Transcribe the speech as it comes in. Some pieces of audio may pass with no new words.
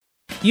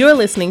You're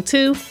listening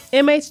to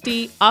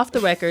MHD Off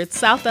the Record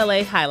South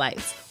LA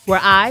Highlights,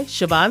 where I,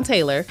 Siobhan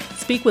Taylor,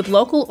 speak with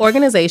local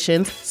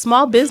organizations,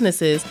 small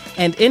businesses,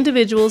 and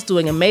individuals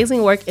doing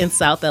amazing work in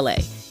South LA.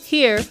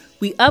 Here,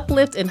 we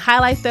uplift and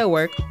highlight their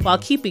work while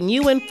keeping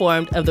you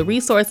informed of the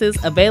resources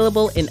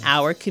available in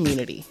our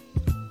community.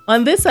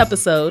 On this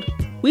episode,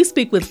 we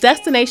speak with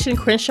Destination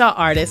Crenshaw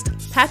artist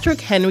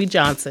Patrick Henry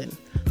Johnson.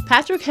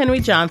 Patrick Henry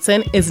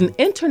Johnson is an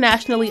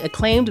internationally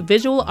acclaimed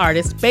visual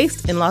artist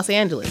based in Los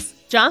Angeles.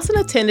 Johnson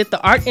attended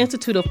the Art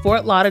Institute of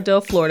Fort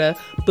Lauderdale, Florida,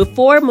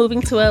 before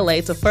moving to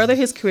LA to further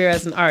his career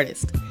as an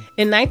artist.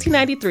 In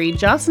 1993,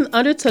 Johnson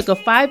undertook a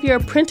 5-year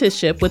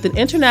apprenticeship with an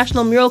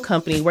international mural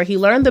company where he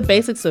learned the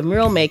basics of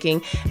mural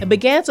making and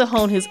began to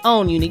hone his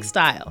own unique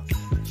style.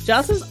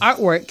 Johnson's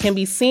artwork can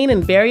be seen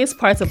in various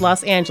parts of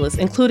Los Angeles,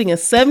 including a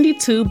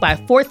 72 by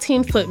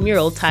 14-foot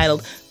mural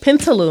titled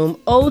Pentalume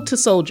Ode to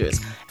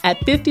Soldiers at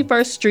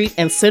 51st Street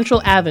and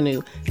Central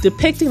Avenue,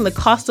 depicting the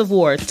cost of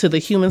war to the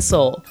human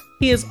soul.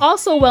 He is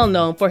also well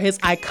known for his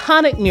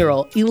iconic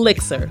mural,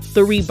 Elixir,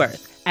 The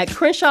Rebirth, at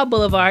Crenshaw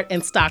Boulevard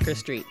and Stocker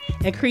Street,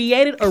 and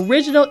created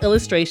original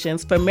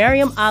illustrations for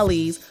Maryam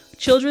Ali's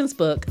children's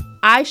book,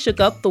 I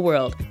Shook Up the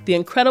World, The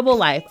Incredible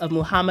Life of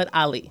Muhammad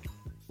Ali.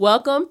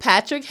 Welcome,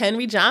 Patrick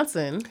Henry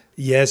Johnson.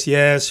 Yes,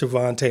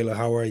 Siobhan Taylor.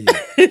 How are you?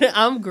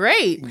 I'm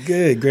great.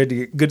 Good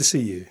to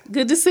see you.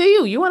 Good to see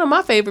you. You're one of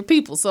my favorite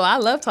people, so I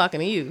love talking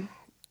to you.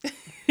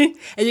 And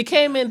you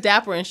came in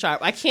dapper and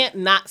sharp. I can't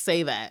not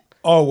say that.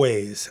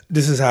 Always.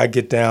 This is how I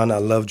get down. I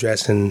love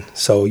dressing,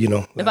 so,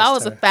 If I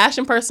was a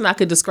fashion person, I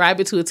could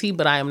describe it to a T,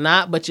 but I am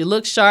not. But you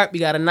look sharp.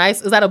 You got a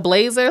nice, is that a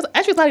blazer?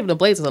 Actually, it's not even a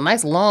blazer. It's a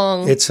nice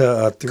long It's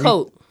a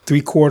coat.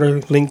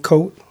 3/4 length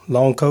coat,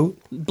 long coat.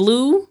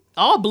 Blue.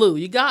 All blue.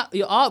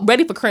 You're all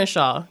ready for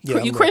Crenshaw.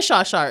 Yeah, You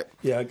Crenshaw sharp.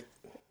 Yeah.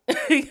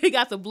 He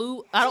got the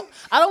blue. I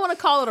don't want to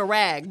call it a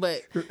rag,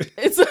 but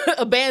it's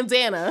a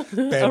bandana.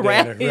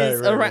 Around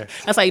right.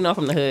 That's how you know I'm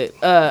from the hood.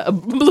 A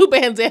blue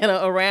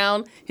bandana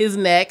around his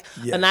neck.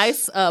 Yes. A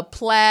nice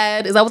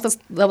plaid. Is that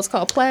what's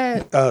called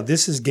plaid?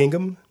 This is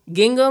gingham.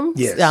 Gingham.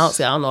 Yes.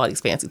 I don't know all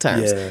these fancy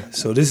terms. Yeah.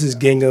 So this is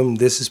gingham.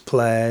 This is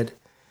plaid.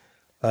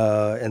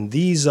 And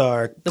these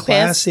are The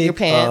classic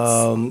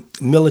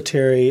pants.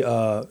 military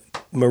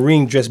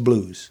marine dress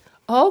blues.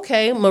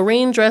 Okay,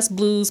 marine dress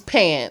blues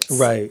pants.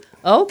 Right.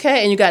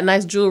 Okay, and you got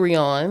nice jewelry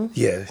on.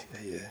 Yeah.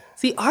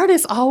 See,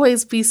 artists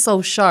always be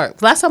so sharp.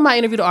 Last time I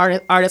interviewed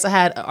an artist, I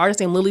had an artist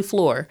named Lily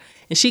Floor,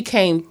 and she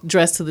came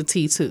dressed to the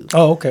T too.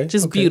 Oh, okay.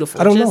 Just okay. beautiful.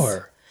 I don't know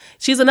her.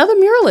 She's another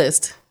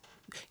muralist.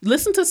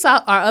 Listen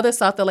to our other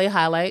South LA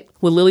highlight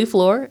with Lily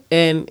Floor,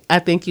 and I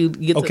think you'd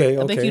get.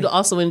 I think you'd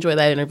also enjoy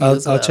that interview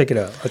as well. I'll check it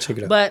out.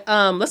 But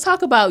let's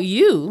talk about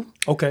you.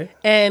 Okay.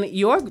 And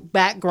your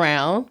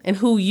background and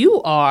who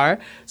you are.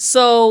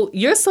 So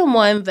you're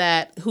someone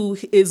who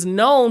is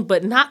known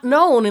but not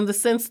known in the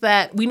sense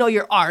that we know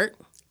your art.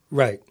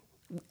 Right.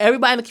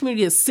 Everybody in the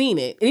community has seen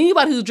it. And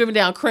anybody who's driven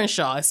down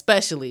Crenshaw,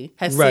 especially,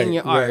 has seen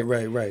your art.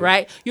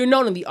 Right? You're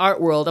known in the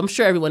art world. I'm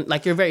sure everyone,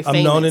 you're very famous.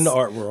 I'm known in the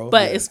art world.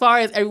 But as far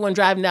as everyone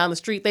driving down the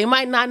street, they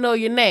might not know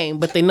your name,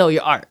 but they know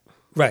your art.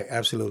 Right,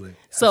 absolutely.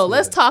 So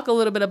let's talk a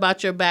little bit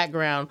about your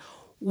background.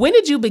 When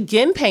did you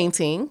begin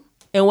painting,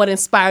 and what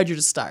inspired you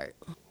to start?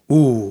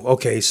 Ooh,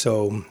 okay.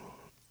 So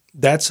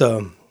that's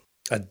a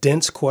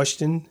dense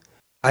question.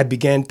 I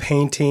began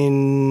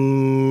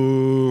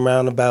painting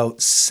around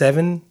about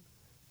 7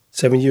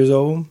 years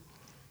old.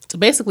 So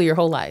basically your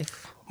whole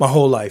life. My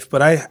whole life.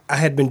 But I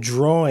had been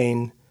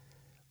drawing.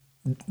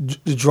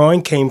 The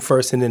drawing came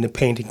first and then the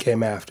painting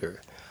came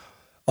after.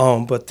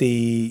 But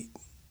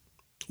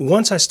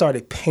once I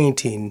started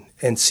painting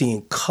and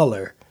seeing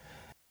color,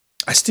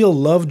 I still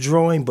loved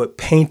drawing, but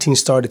painting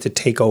started to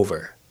take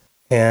over.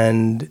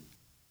 And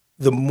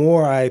the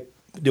more I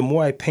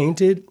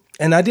painted,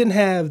 and I didn't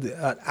have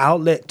an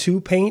outlet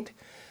to paint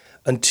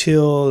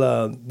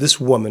until this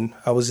woman,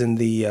 I was in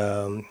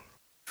the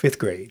 5th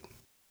grade.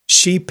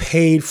 She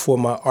paid for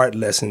my art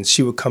lessons.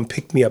 She would come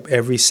pick me up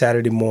every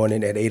Saturday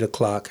morning at 8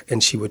 o'clock,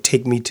 and she would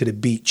take me to the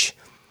beach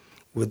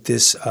with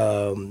this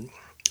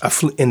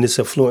in this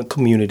affluent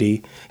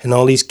community, and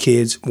all these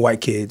kids,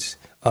 white kids,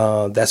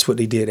 that's what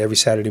they did every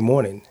Saturday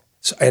morning.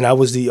 So, and I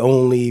was the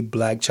only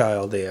black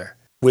child there,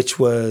 which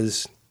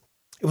was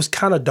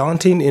kind of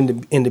daunting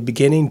in the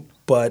beginning,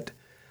 but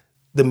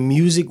the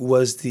music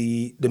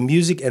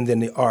and then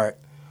the art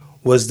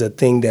was the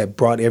thing that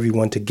brought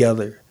everyone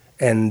together.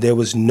 And there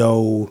was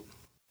no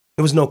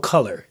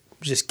color,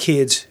 just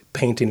kids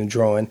painting and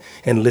drawing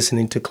and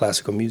listening to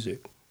classical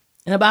music.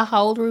 And about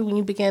how old were you when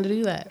you began to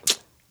do that?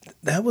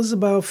 That was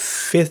about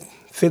 5th,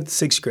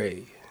 6th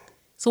grade.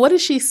 So what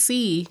did she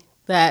see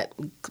that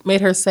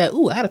made her say,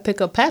 ooh, I had to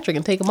pick up Patrick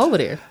and take him over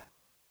there?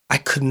 I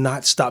could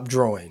not stop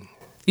drawing.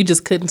 You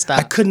just couldn't stop?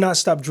 I could not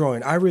stop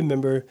drawing. I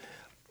remember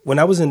when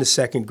I was in the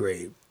 2nd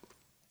grade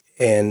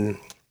and,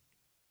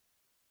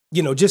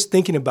 just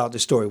thinking about the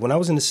story. When I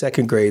was in the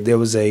 2nd grade, there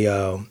was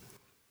my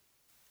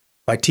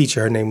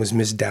teacher, her name was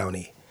Miss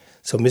Downey.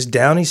 So Miss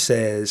Downey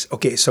says,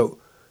 okay, so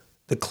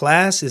the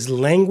class is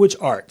language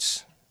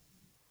arts.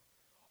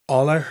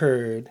 all I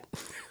heard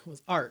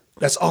was art.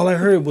 That's all I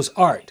heard was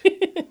art.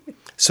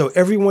 So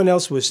everyone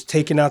else was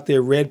taking out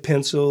their red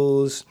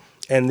pencils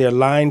and their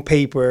lined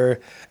paper,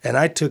 and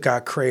I took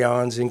out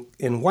crayons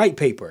and white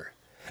paper.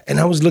 And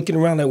I was looking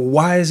around like,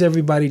 why is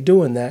everybody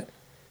doing that?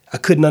 I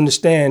couldn't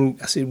understand.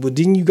 I said, well,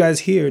 didn't you guys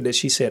hear that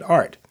she said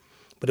art?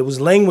 But it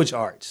was language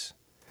arts.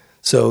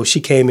 So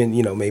she came and,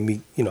 made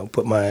me,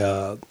 put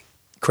my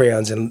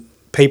crayons and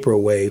paper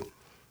away.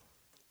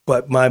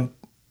 But my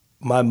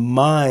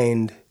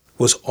mind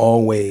was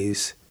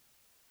always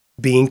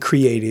being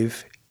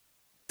creative,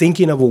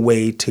 thinking of a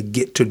way to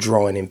get to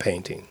drawing and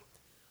painting.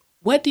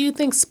 What do you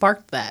think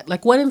sparked that?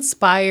 Like, what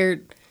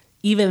inspired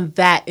even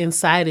that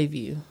inside of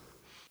you?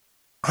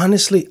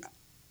 Honestly,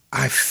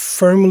 I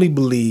firmly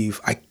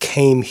believe I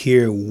came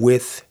here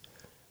with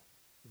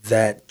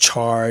that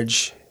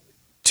charge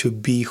to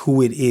be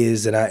who it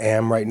is that I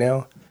am right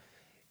now.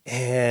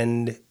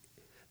 And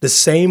the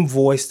same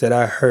voice that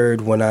I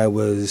heard when I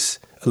was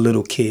a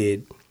little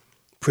kid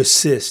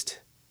persists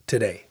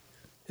today.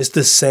 It's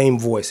the same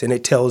voice, and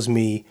it tells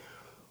me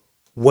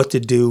what to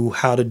do,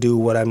 how to do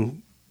what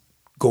I'm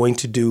going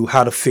to do,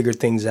 how to figure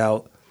things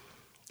out.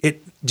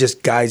 It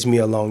just guides me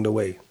along the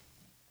way.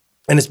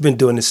 And it's been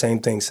doing the same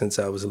thing since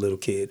I was a little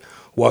kid,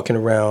 walking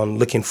around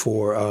looking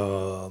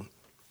for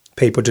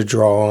paper to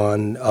draw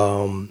on.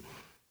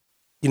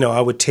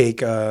 I would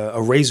take a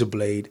razor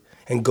blade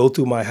and go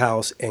through my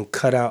house and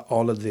cut out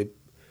all of the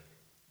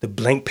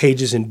blank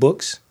pages in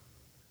books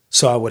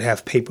so I would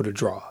have paper to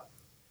draw.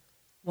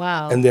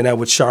 Wow. And then I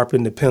would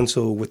sharpen the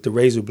pencil with the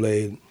razor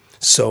blade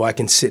so I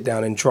can sit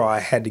down and draw. I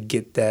had to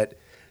get that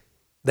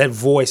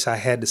voice. I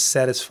had to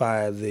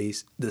satisfy the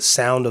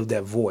sound of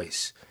that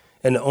voice.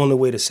 And the only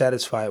way to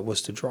satisfy it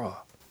was to draw.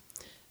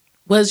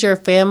 Was your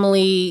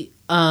family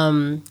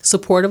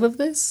supportive of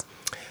this?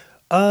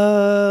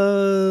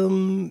 I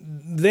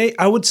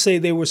would say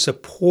they were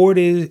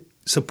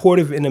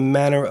supportive in a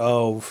manner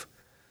of,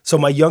 so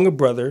my younger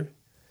brother,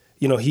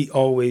 he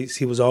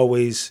was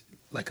always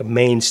like a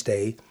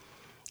mainstay.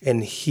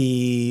 And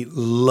he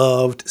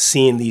loved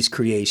seeing these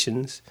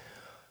creations.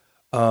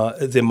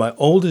 Then my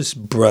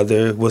oldest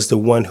brother was the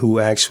one who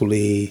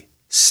actually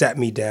sat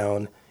me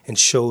down and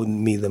showed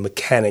me the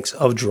mechanics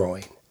of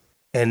drawing.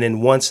 And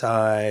then once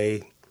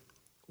I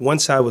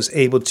was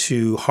able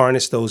to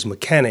harness those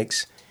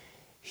mechanics,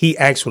 he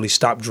actually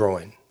stopped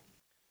drawing.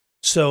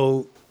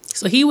 So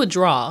he would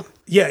draw.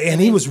 Yeah,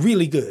 and he was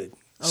really good.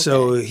 Okay.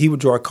 So he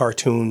would draw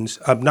cartoons,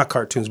 not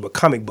cartoons, but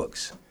comic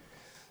books.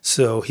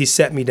 So he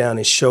sat me down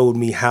and showed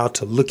me how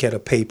to look at a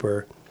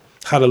paper,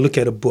 how to look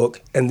at a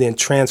book, and then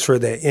transfer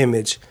that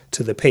image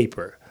to the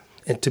paper,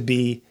 and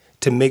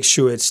to make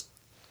sure it's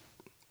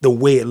the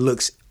way it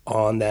looks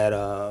on that,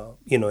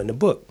 in the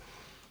book.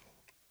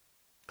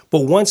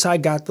 But once I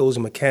got those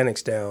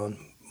mechanics down,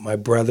 my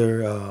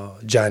brother,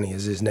 Johnny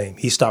is his name,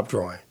 he stopped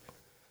drawing.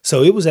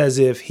 So it was as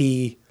if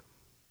he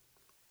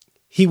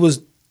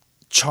was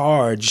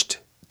charged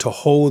to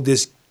hold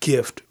this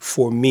gift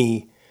for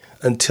me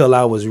until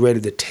I was ready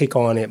to take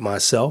on it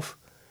myself.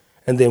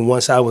 And then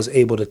once I was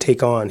able to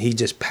take on, he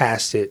just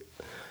passed it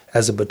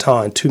as a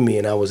baton to me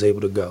and I was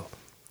able to go.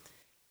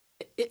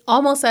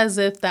 Almost as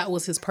if that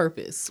was his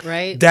purpose,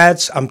 right?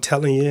 I'm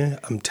telling you,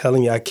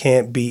 I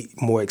can't be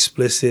more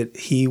explicit.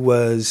 He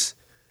was,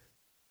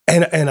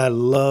 and I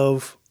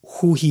love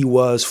who he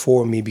was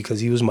for me because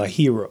he was my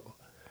hero.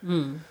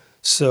 Mm.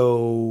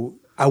 So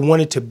I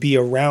wanted to be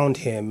around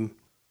him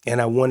and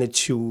I wanted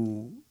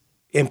to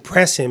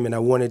impress him and I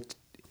wanted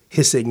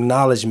his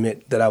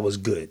acknowledgement that I was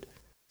good.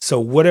 So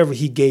whatever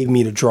he gave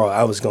me to draw,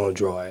 I was going to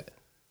draw it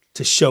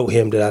to show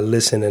him that I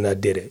listened and I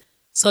did it.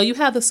 So you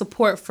have the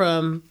support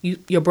from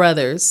your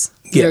brothers,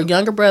 your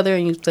younger brother,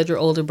 and you said your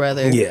older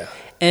brother. Yeah.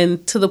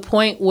 And to the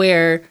point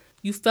where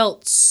you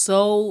felt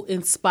so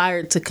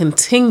inspired to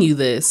continue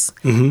this,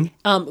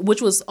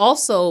 which was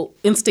also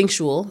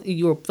instinctual.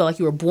 Felt like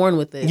you were born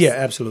with this. Yeah,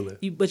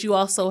 absolutely. But you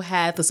also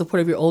had the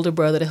support of your older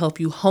brother to help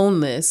you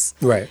hone this.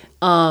 Right.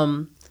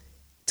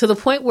 To the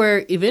point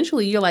where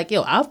eventually you're like,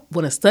 I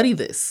want to study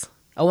this.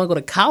 I want to go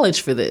to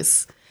college for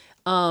this.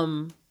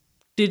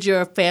 Did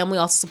your family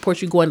also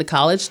support you going to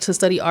college to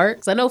study art?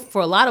 Because I know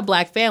for a lot of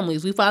Black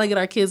families, we finally get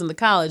our kids into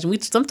college,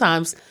 and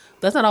sometimes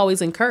that's not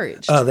always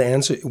encouraged. The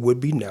answer would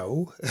be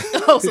no.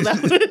 Let's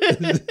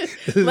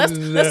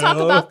talk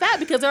about that,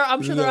 because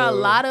I'm sure there are a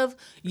lot of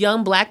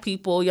young Black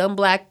people, young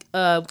Black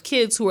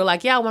kids who are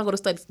like, I want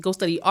to go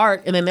study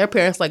art, and then their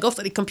parents like, go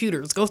study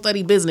computers, go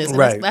study business. And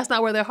right. That's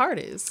not where their heart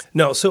is.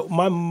 No, so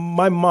my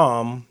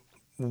mom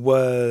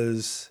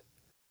was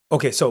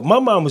okay. So my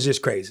mom was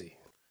just crazy,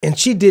 and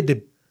she did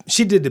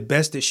the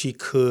best that she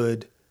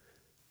could.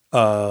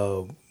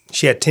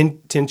 She had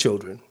 10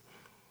 children.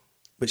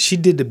 But she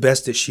did the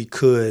best that she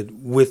could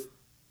with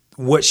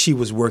what she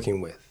was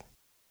working with.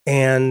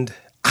 And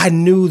I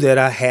knew that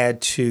I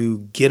had to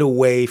get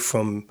away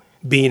from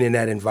being in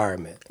that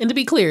environment. And to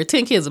be clear,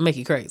 10 kids will make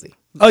you crazy.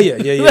 Oh, yeah.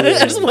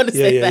 I just wanted to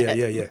say that.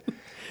 Yeah.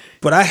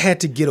 But I had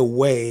to get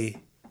away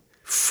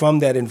from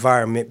that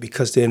environment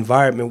because the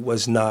environment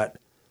was not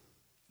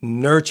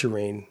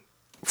nurturing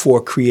for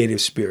a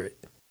creative spirit.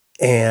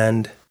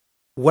 And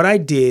what I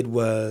did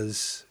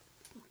was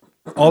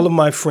all of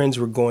my friends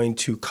were going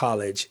to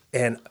college.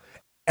 And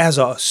as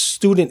a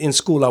student in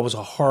school, I was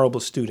a horrible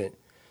student.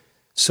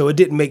 So it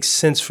didn't make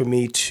sense for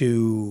me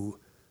to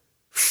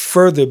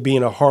further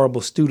being a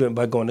horrible student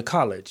by going to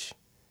college.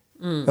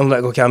 I'm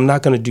like, okay, I'm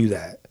not going to do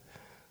that.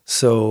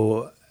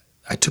 So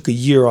I took a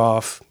year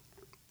off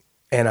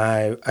and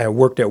I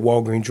worked at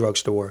Walgreens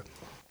drugstore.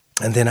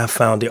 And then I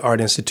found the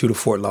Art Institute of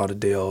Fort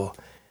Lauderdale.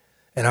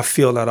 And I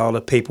filled out all the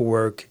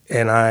paperwork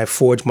and I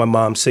forged my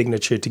mom's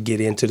signature to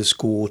get into the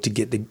school, to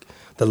get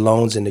the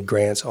loans and the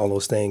grants, all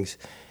those things.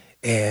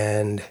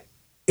 And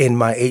in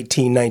my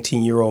 18,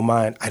 19-year-old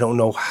mind, I don't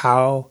know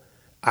how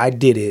I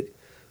did it,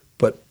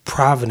 but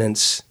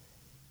Providence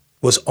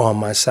was on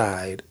my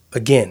side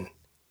again.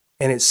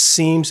 And it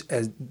seems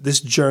as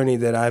this journey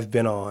that I've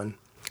been on,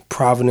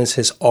 Providence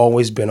has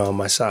always been on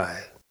my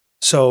side.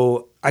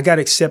 So I got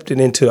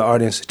accepted into the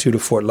Art Institute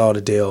of Fort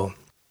Lauderdale.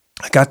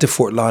 I got to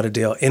Fort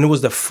Lauderdale, and it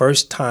was the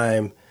first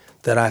time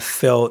that I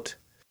felt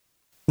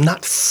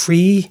not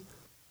free,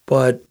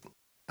 but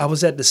I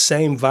was at the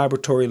same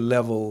vibratory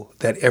level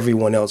that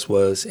everyone else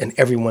was, and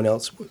everyone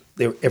was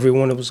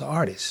an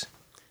artist.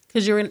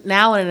 Because you're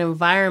now in an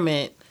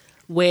environment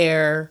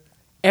where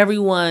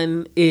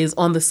everyone is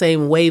on the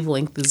same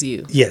wavelength as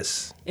you.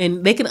 Yes.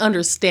 And they can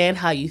understand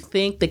how you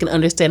think. They can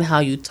understand how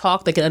you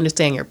talk. They can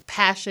understand your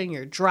passion,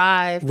 your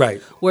drive.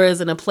 Right. Whereas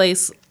in a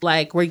place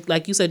like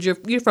you said,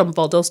 you're from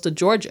Valdosta,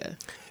 Georgia.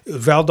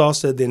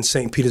 Valdosta, then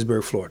St.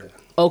 Petersburg, Florida.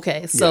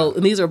 Okay. So Yeah.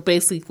 these are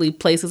basically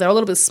places that are a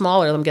little bit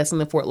smaller, I'm guessing,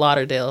 than Fort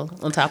Lauderdale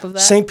on top of that.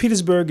 St.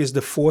 Petersburg is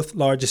the fourth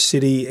largest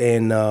city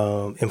in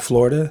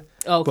Florida.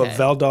 Okay. But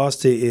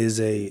Valdosta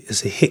is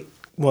a hick.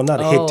 Well,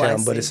 not a hick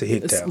town, but it's a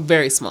hick It's town.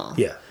 very small.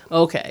 Yeah.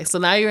 Okay. So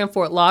now you're in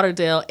Fort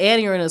Lauderdale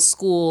and you're in a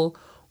school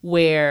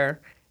where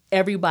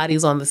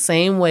everybody's on the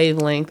same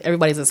wavelength.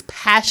 Everybody's as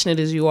passionate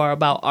as you are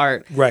about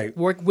art. Right.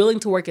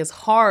 Willing to work as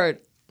hard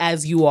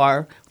as you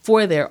are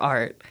for their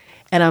art.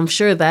 And I'm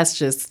sure that's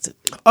just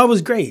Oh, it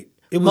was great.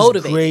 It was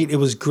motivating. great. It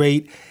was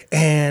great.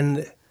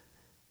 And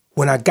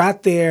when I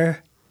got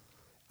there,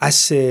 I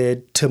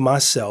said to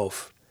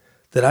myself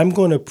that I'm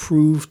going to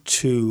prove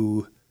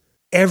to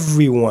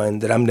everyone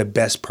that I'm the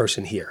best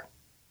person here.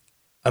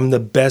 I'm the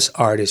best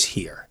artist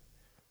here.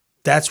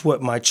 That's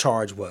what my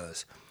charge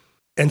was.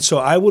 And so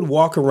I would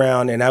walk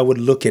around and I would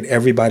look at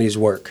everybody's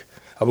work.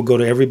 I would go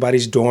to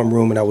everybody's dorm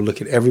room and I would look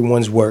at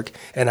everyone's work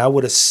and I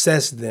would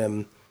assess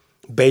them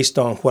based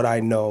on what I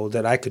know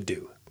that I could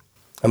do.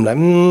 I'm like,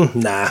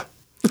 nah.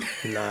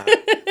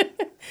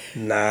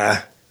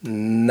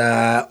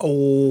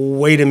 Oh,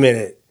 wait a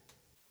minute.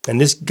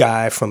 And this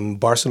guy from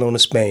Barcelona,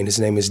 Spain, his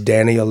name is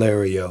Danny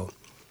Alario.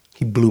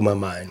 He blew my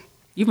mind.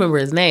 you remember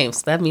his name,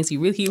 so that means he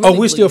really Oh,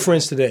 we're still believes.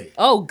 friends today.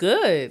 Oh,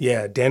 good.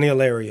 Yeah, Danny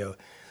Alario.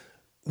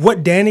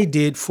 What Danny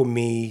did for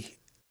me,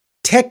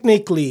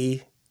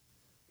 technically,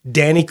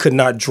 Danny could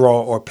not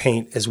draw or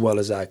paint as well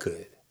as I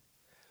could.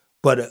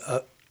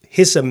 But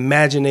his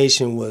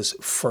imagination was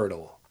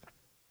fertile.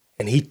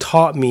 And he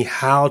taught me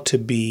how to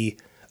be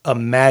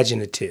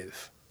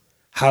imaginative,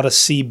 how to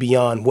see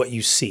beyond what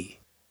you see.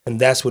 And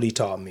that's what he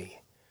taught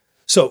me.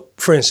 So,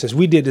 for instance,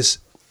 we did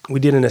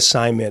an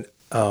assignment,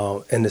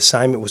 and the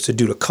assignment was to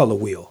do the color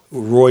wheel,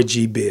 Roy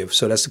G. Biv.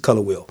 So that's the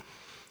color wheel.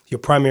 Your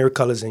primary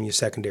colors and your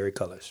secondary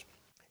colors.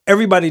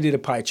 Everybody did a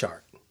pie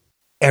chart.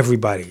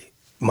 Everybody,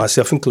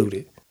 myself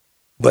included,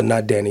 but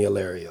not Danny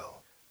Alario.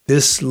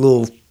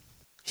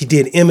 He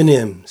did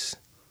M&Ms.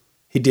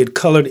 He did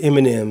colored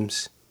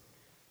M&Ms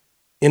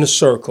in a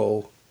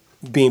circle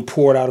being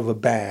poured out of a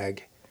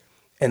bag,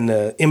 and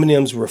the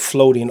M&Ms were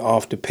floating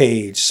off the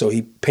page. So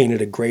he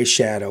painted a gray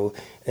shadow,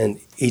 and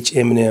each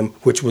M&M,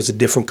 which was a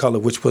different color,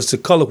 which was the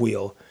color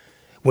wheel.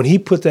 When he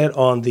put that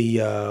on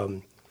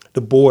the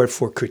board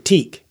for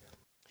critique,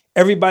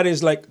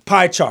 everybody's like,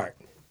 pie chart.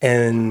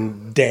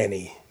 And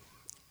Danny.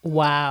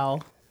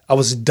 Wow. I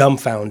was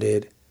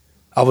dumbfounded.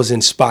 I was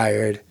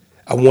inspired.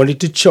 I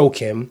wanted to choke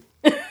him.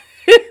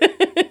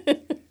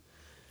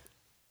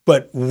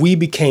 But we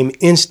became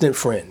instant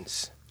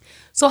friends.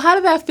 So how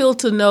did that feel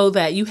to know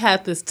that you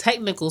had this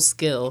technical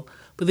skill,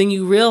 but then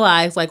you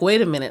realized, like,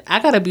 wait a minute,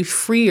 I got to be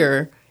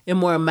freer and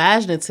more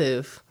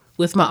imaginative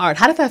with my art?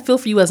 How did that feel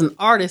for you as an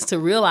artist to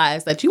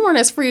realize that you weren't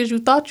as free as you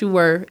thought you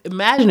were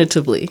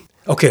imaginatively?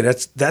 Okay,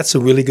 that's a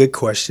really good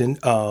question.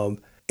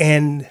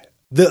 And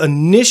the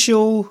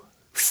initial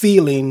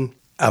feeling,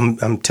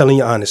 I'm telling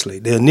you honestly,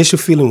 the initial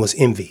feeling was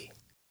envy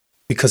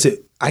because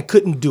I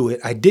couldn't do it.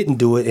 I didn't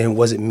do it, and it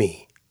wasn't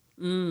me.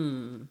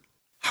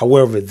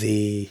 However,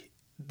 the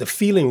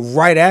feeling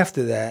right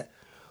after that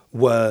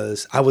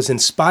was I was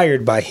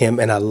inspired by him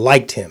and I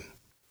liked him.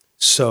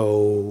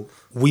 So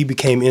we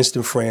became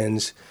instant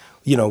friends.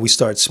 You know, we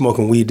started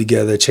smoking weed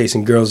together,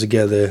 chasing girls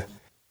together,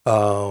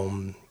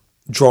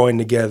 drawing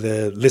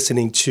together,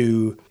 listening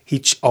to.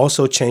 He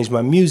also changed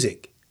my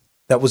music.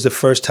 That was the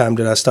first time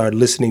that I started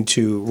listening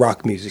to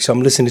rock music. So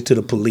I'm listening to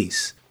the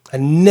Police. I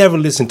never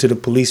listened to the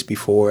Police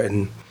before,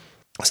 and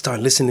I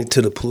started listening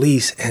to the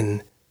Police,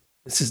 and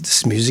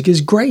this music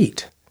is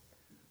great.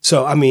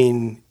 So, I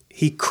mean,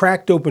 he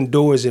cracked open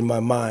doors in my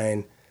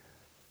mind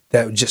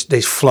that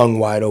they flung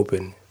wide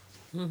open.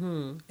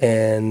 Mm-hmm.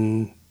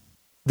 And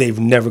they've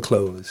never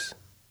closed.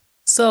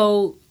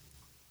 So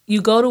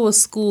you go to a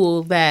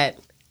school that,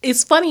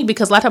 it's funny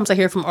because a lot of times I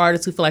hear from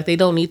artists who feel like they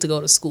don't need to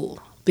go to school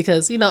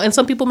because, and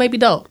some people maybe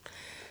don't.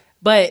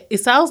 But it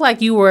sounds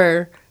like you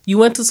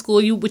went to school,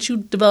 you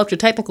developed your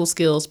technical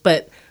skills,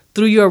 but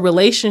through your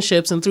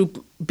relationships and through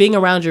being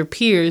around your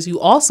peers, you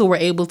also were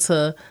able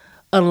to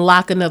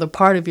unlock another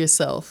part of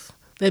yourself.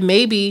 That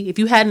maybe if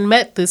you hadn't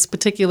met this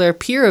particular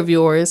peer of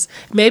yours,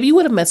 maybe you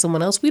would have met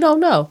someone else. We don't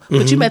know. Mm-hmm.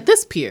 But you met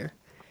this peer.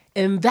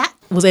 And that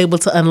was able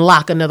to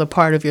unlock another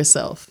part of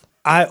yourself.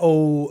 I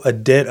owe a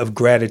debt of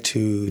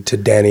gratitude to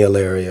Danny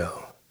Alario.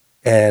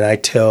 And I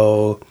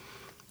tell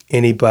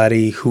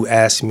anybody who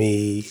asks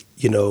me,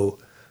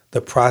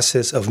 the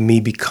process of me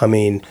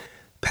becoming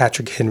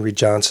Patrick Henry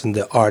Johnson,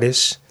 the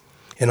artist,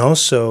 and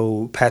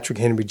also Patrick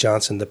Henry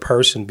Johnson, the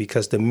person,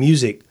 because the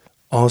music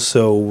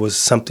also was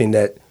something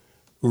that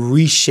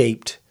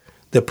reshaped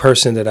the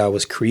person that I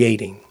was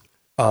creating.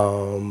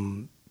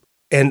 So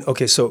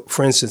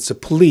for instance, the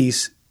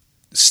Police,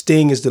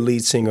 Sting is the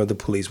lead singer of the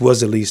Police, was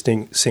the lead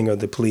singer of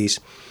the Police.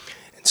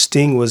 And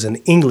Sting was an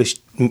English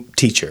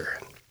teacher.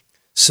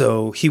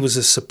 So he was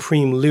a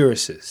supreme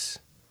lyricist.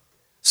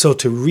 So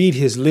to read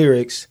his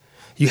lyrics,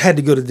 you had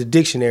to go to the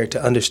dictionary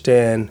to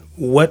understand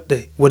what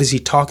is he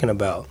talking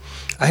about.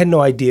 I had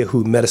no idea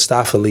who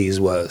Mephistopheles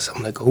was.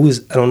 I'm like, I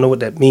don't know what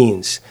that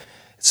means.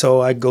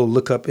 So I go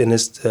look up, and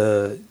it's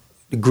the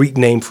Greek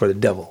name for the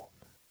devil.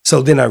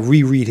 So then I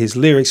reread his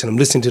lyrics, and I'm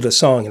listening to the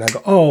song, and I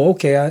go, oh,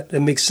 okay,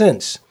 that makes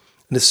sense.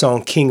 The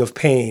song King of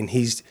Pain,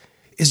 he's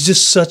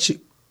such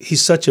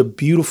a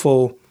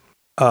beautiful,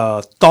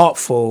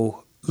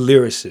 thoughtful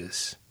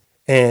lyricist.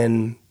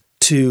 And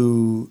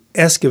to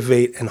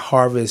excavate and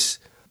harvest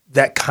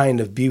that kind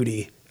of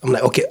beauty, I'm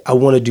like, okay, I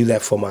want to do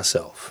that for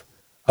myself.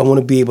 I want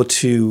to be able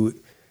to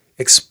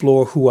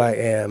explore who I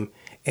am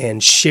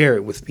and share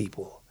it with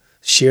people,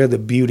 share the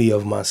beauty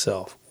of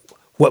myself,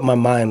 what my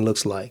mind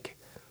looks like.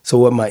 So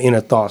what my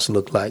inner thoughts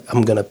look like.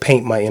 I'm going to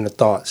paint my inner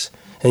thoughts,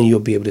 and you'll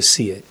be able to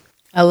see it.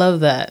 I love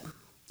that.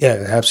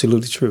 Yeah,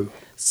 absolutely true.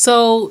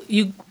 So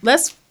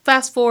let's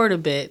fast forward a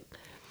bit.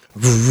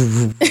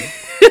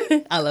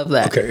 I love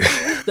that. Okay.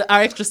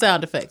 Our extra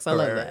sound effects. I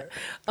love that.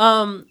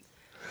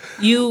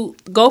 You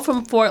go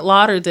from Fort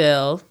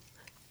Lauderdale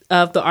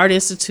of the Art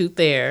Institute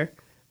there.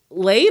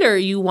 Later,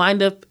 you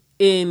wind up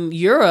in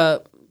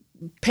Europe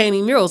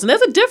painting murals. And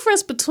there's a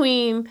difference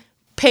between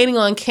painting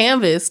on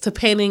canvas to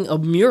painting a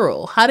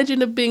mural. How did you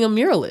end up being a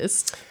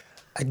muralist?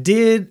 I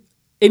did.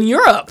 In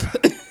Europe.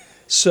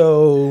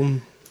 So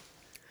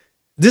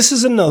this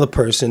is another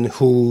person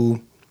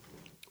who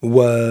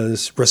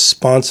was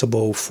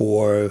responsible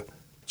for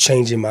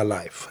changing my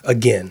life.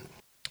 Again,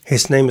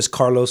 his name is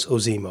Carlos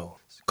Ozimo.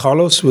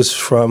 Carlos was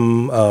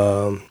from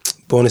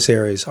Buenos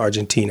Aires,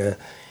 Argentina,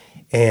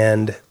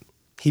 and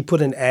he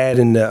put an ad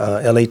in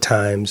the LA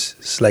Times.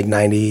 It's like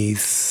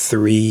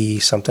 93,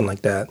 something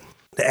like that.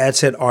 The ad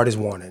said artist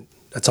wanted.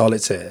 That's all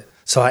it said.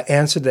 So I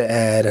answered the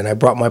ad, and I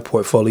brought my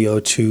portfolio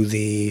to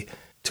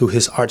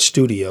his art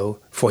studio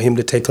for him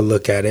to take a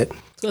look at it.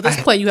 So at this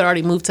point, you had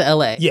already moved to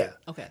LA? Yeah.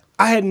 Okay.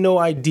 I had no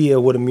idea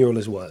what a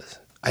muralist was.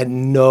 I had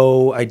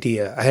no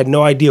idea. I had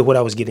no idea what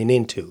I was getting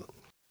into.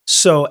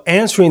 So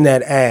answering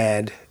that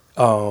ad,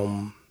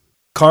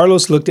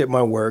 Carlos looked at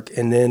my work,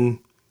 and then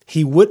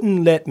he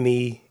wouldn't let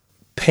me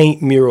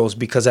paint murals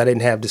because I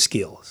didn't have the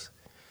skills.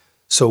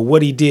 So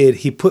what he did,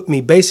 he put me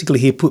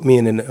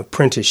in an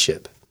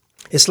apprenticeship.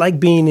 It's like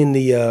being in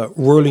the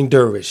whirling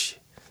dervish.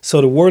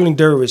 So the whirling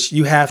dervish,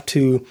 you have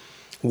to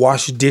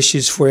wash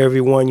dishes for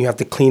everyone. You have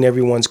to clean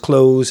everyone's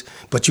clothes,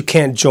 but you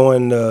can't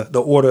join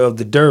the order of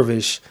the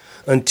dervish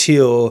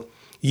until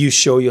you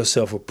show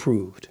yourself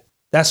approved.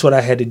 That's what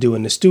I had to do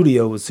in the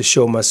studio, was to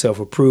show myself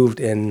approved.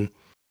 And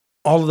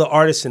all of the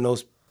artists in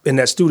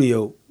that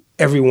studio,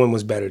 everyone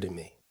was better than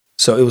me.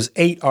 So it was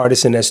 8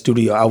 artists in that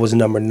studio. I was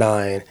number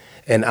 9,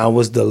 and I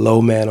was the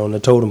low man on the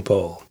totem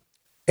pole.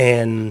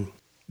 And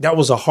that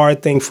was a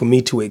hard thing for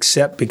me to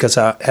accept because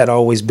I had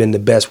always been the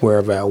best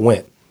wherever I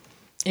went.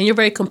 And you're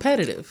very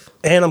competitive.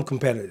 And I'm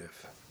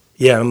competitive.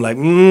 Yeah, I'm like,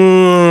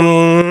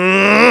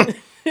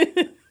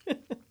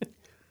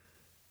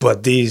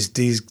 But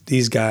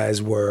these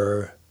guys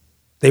were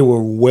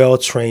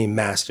well-trained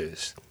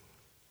masters.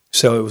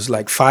 So it was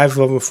like 5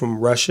 of them from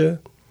Russia,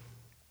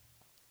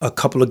 a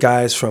couple of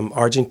guys from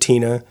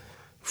Argentina,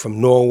 from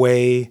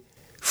Norway,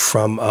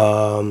 from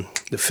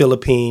the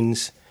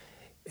Philippines.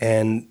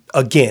 And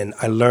again,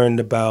 I learned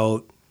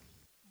about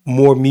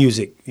more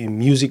music and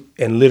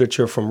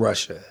literature from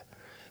Russia.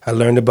 I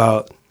learned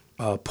about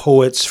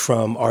poets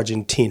from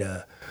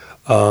Argentina.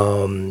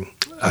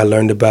 I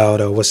learned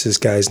about, what's this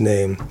guy's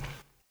name?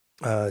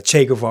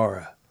 Che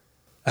Guevara.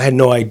 I had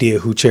no idea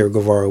who Che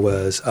Guevara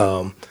was.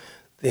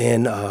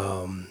 Then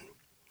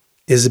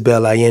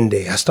Isabel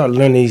Allende. I started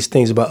learning these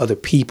things about other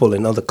people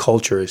and other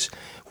cultures,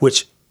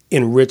 which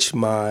enriched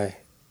my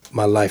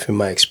life and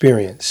my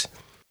experience.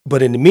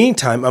 But in the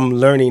meantime, I'm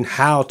learning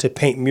how to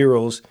paint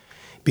murals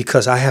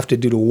because I have to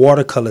do the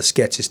watercolor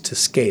sketches to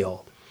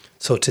scale.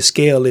 So to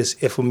scale is,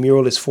 if a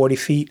mural is 40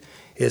 feet,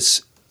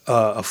 it's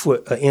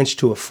an inch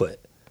to a foot.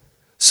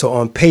 So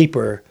on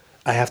paper,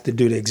 I have to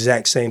do the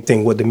exact same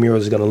thing, what the mural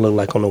is going to look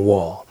like on the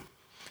wall.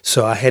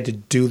 So I had to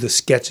do the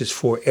sketches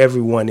for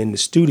everyone in the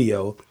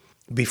studio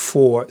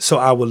before. So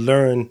I would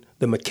learn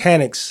the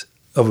mechanics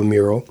of a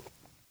mural,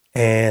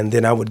 and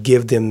then I would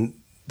give them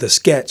the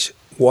sketch,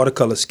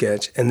 watercolor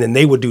sketch, and then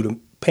they would do the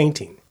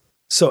painting.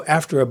 So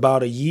after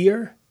about a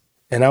year,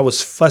 and I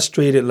was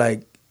frustrated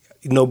like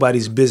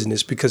nobody's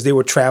business because they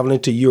were traveling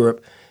to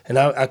Europe, and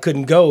I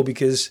couldn't go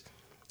because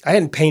I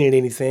hadn't painted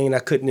anything. I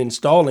couldn't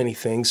install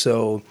anything.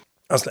 So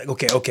I was like,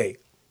 okay,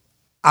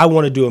 I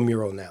want to do a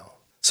mural now.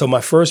 So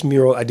my first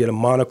mural, I did a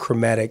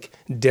monochromatic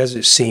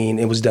desert scene.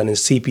 It was done in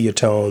sepia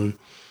tone,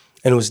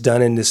 and it was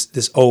done in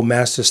this old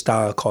master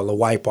style called a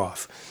wipe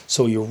off.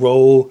 So you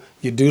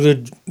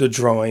do the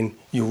drawing,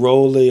 you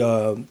roll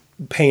the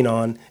paint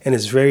on, and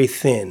it's very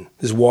thin,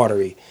 it's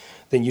watery.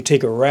 Then you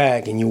take a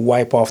rag and you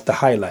wipe off the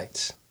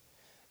highlights,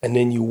 and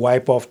then you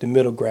wipe off the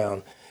middle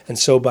ground. And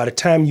so by the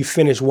time you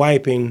finish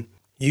wiping,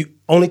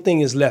 only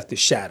thing is left is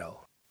shadow.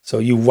 So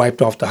you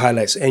wiped off the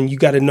highlights, and you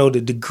got to know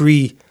the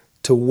degree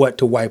to what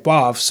to wipe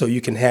off so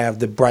you can have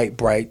the bright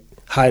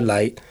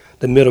highlight,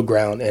 the middle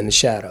ground, and the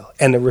shadow,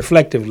 and the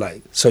reflective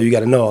light. So you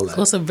got to know all that.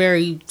 So it's a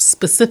very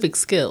specific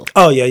skill.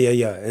 Oh, yeah.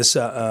 It's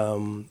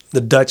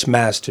the Dutch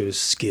master's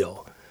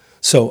skill.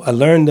 So I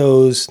learned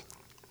those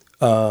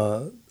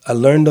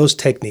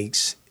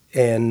techniques,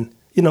 and,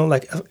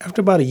 like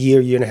after about a year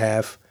and a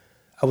half,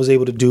 I was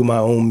able to do my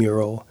own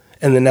mural,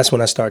 and then that's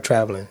when I started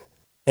traveling.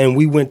 And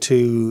we went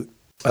to,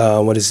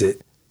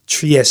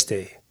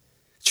 Trieste.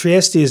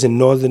 Trieste is in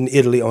northern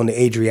Italy on the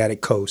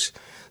Adriatic coast.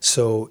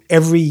 So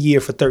every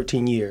year for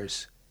 13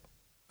 years,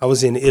 I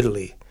was in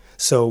Italy.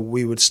 So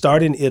we would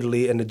start in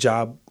Italy, and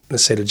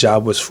let's say the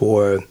job was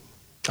for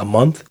a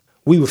month.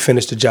 We would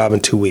finish the job in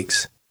 2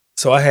 weeks.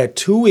 So I had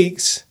 2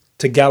 weeks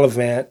to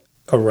gallivant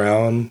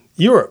around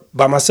Europe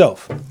by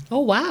myself. Oh,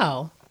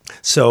 wow.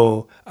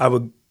 So I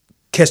would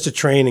catch the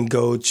train and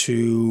go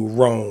to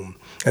Rome,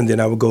 and then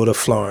I would go to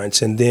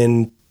Florence, and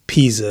then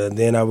Pisa, and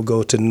then I would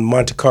go to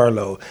Monte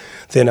Carlo,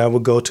 then I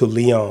would go to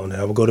Lyon,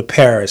 and I would go to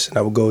Paris, and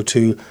I would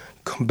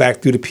come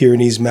back through the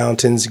Pyrenees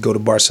Mountains, go to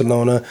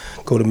Barcelona,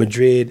 go to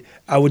Madrid.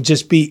 I would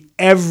just be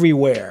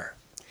everywhere.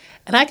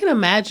 And I can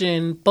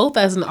imagine, both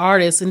as an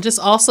artist and just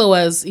also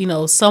as,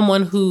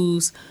 someone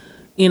who's,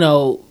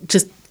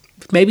 just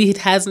maybe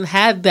hasn't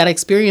had that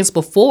experience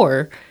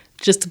before,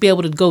 just to be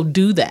able to go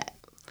do that,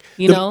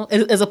 in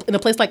a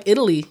place like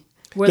Italy.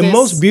 The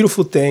most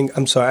beautiful thing,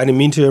 I'm sorry, I didn't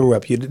mean to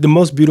interrupt you. The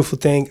most beautiful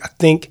thing, I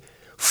think,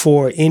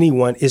 for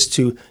anyone is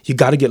you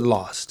got to get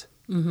lost.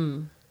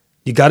 Mm-hmm.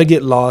 You got to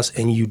get lost,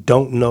 and you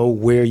don't know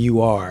where you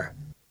are,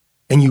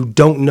 and you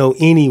don't know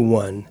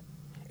anyone,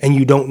 and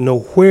you don't know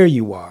where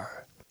you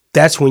are.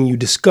 That's when you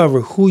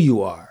discover who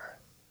you are,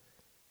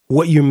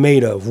 what you're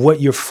made of,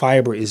 what your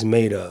fiber is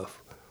made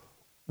of.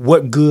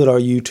 What good are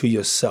you to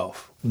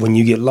yourself when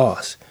you get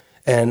lost?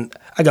 And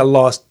I got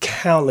lost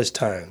countless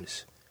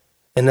times.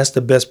 And that's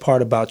the best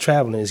part about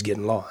traveling, is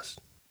getting lost.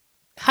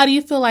 How do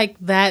you feel like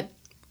that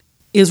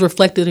is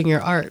reflected in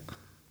your art?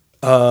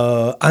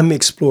 I'm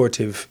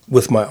explorative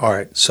with my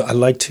art. So I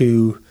like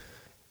to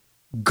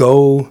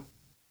go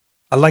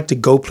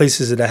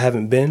places that I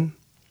haven't been,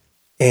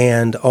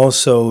 and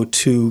also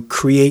to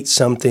create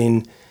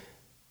something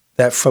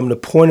that from the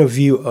point of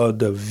view of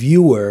the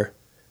viewer,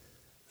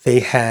 they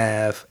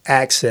have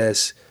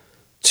access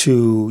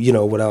to,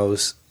 what I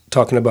was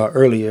talking about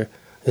earlier,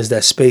 is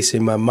that space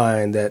in my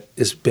mind that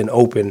has been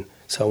open,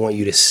 so I want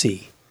you to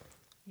see.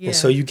 Yeah. And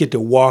so you get to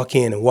walk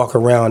in and walk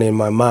around in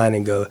my mind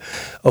and go,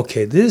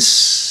 okay,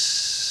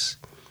 there's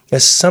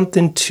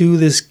something to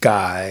this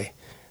guy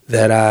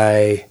that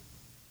I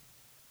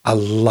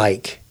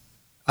like.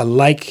 I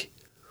like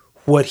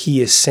what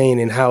he is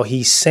saying and how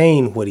he's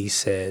saying what he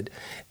said,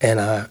 and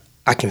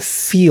I can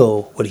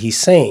feel what he's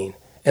saying,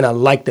 and I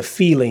like the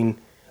feeling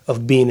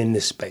of being in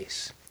this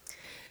space.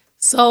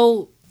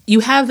 So you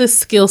have this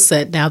skill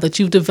set now that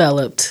you've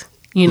developed,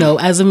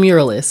 as a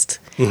muralist,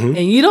 mm-hmm.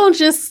 and you don't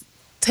just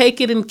take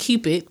it and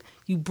keep it.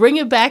 You bring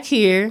it back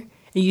here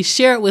and you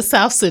share it with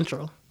South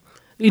Central.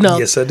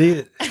 Yes, I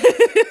did.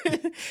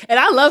 And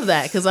I love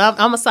that because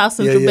I'm a South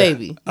Central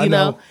baby. I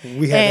know.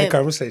 We had that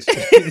conversation.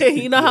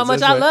 You know how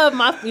much I love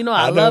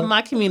love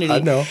my community. I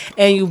know.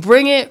 And you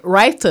bring it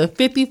right to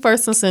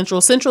 51st and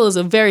Central. Central is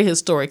a very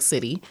historic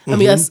city. Mm-hmm. I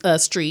mean, a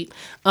street.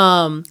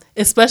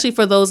 Especially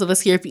for those of us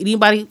here. If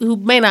anybody who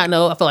may not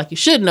know, I feel like you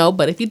should know,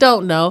 but if you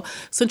don't know,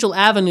 Central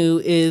Avenue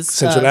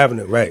is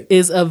right,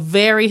 is a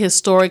very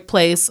historic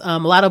place. A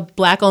lot of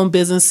Black-owned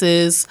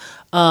businesses.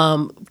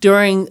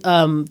 During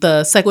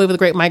the second wave of the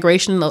Great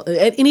Migration,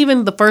 and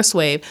even the first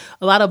wave,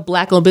 a lot of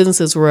Black-owned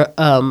businesses were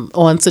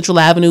on Central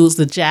Avenue. It was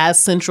the Jazz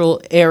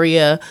Central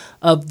area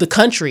of the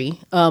country,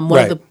 one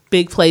of the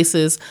big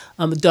places.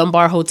 The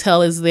Dunbar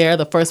Hotel is there.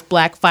 The first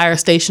black fire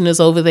station is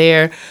over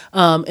there.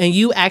 And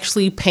you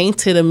actually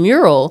painted a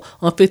mural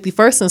on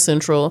 51st and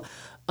Central.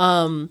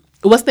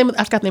 What's the name?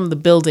 I forgot the name of the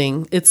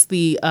building. It's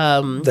the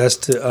that's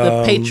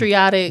the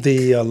patriotic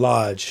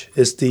lodge.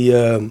 It's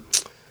the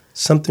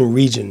something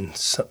region.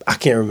 I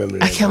can't remember.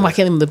 I can't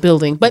remember the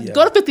building. But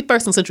go to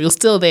 51st and Central. You're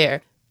still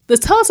there.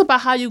 Let's tell us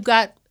about how you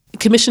got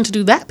commissioned to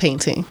do that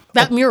painting,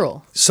 that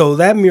mural. So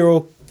that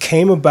mural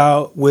came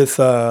about with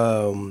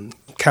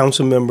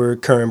council member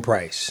Curran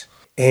Price,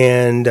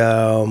 and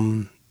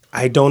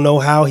I don't know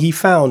how he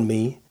found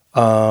me.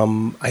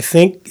 I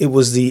think it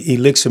was the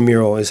Elixir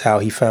mural is how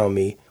he found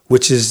me,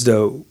 which is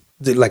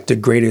the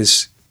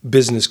greatest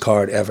business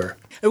card ever.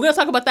 And we're going to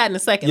talk about that in a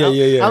second.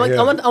 Yeah. I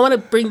want to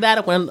bring that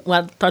up when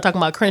I start talking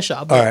about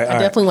Crenshaw. But I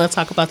definitely want to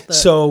talk about the...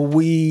 So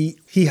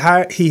he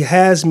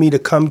has me to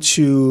come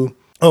to...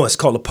 Oh, it's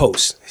called a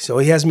post. So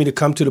he has me to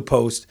come to the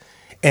post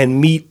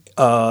and meet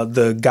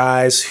the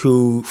guys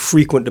who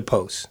frequent the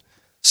post.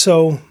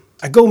 So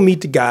I go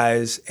meet the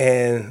guys,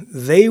 and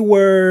they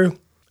were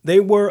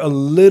a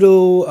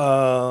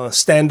little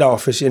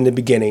standoffish in the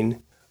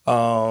beginning.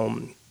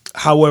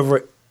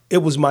 However, it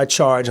was my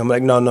charge. I'm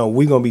like, no,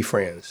 we're going to be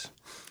friends.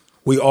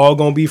 We all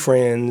going to be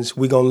friends.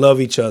 We're going to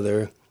love each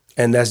other.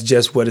 And that's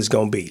just what it's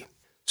going to be.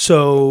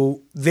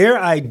 So their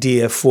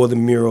idea for the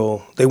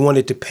mural, they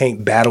wanted to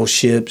paint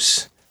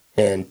battleships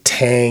and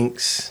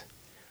tanks.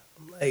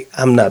 I'm like,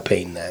 I'm not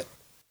painting that.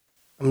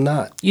 I'm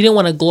not. You didn't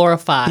want to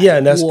glorify war.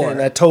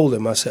 And I told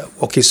him, I said,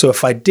 okay, so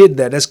if I did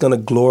that, that's going to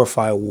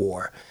glorify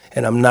war.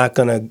 And I'm not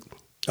going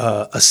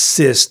to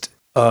assist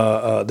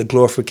the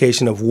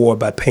glorification of war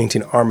by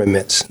painting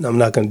armaments. I'm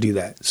not going to do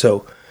that.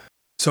 So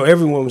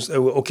everyone was,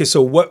 okay,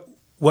 so what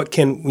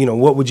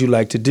would you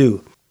like to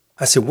do?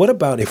 I said, what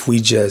about if we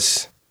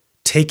just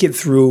take it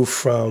through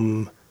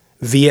from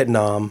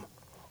Vietnam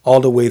all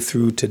the way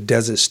through to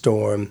Desert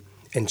Storm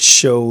and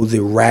show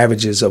the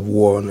ravages of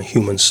war on the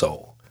human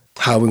soul?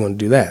 How are we going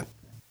to do that?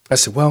 I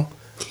said, well...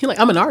 You're like,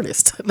 I'm an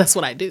artist. That's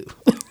what I do.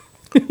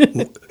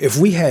 If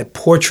we had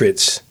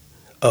portraits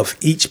of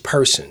each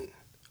person,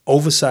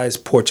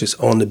 oversized portraits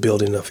on the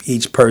building of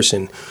each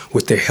person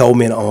with their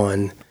helmet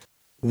on,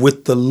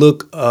 with the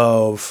look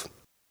of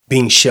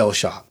being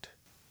shell-shocked,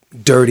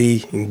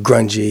 dirty and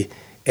grungy,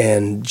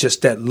 and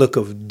just that look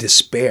of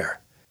despair.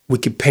 We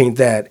could paint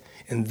that,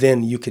 and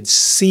then you could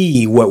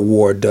see what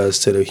war does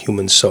to the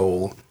human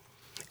soul.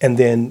 And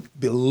then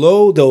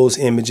below those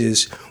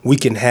images, we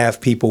can have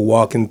people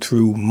walking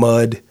through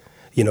mud,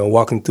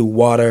 walking through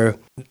water,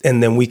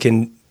 and then we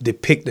can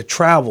depict the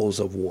travels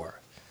of war.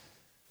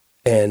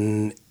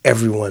 And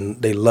everyone,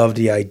 they loved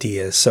the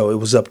idea. So it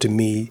was up to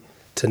me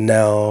to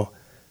now,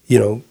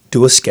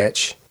 do a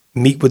sketch,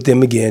 meet with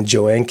them again.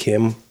 Joanne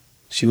Kim,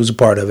 she was a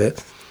part of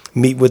it.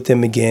 Meet with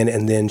them again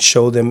and then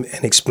show them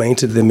and explain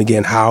to them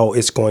again how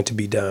it's going to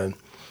be done.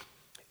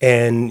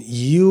 And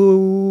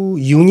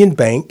Union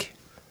Bank,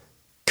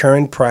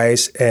 Curran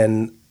Price,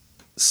 and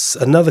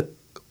another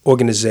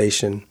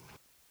organization,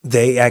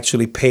 they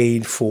actually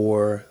paid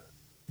for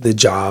the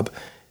job.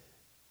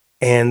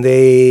 And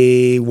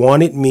they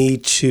wanted me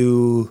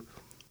to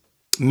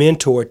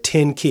mentor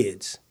 10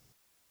 kids.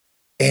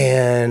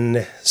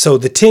 And so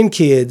the 10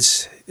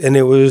 kids, and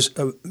it was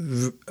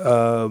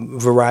a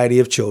variety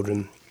of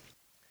children.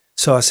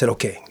 So I said,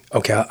 okay,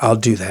 I'll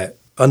do that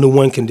under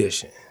one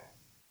condition.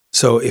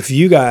 So if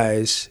you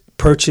guys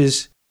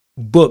purchase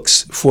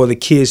books for the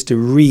kids to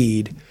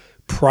read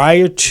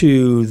prior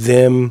to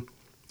them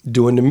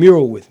doing the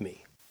mural with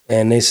me.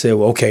 And they said,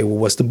 well,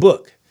 what's the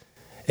book?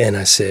 And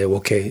I said,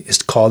 okay,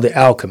 it's called The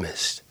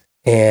Alchemist.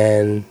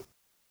 And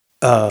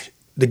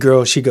the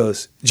girl, she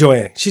goes,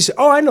 Joanne, she said,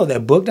 oh, I know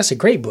that book. That's a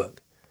great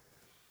book.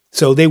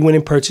 So they went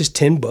and purchased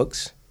 10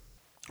 books.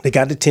 They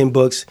got the 10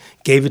 books,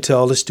 gave it to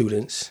all the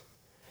students,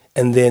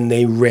 and then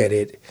they read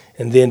it.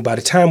 And then by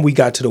the time we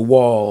got to the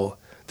wall,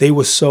 they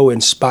were so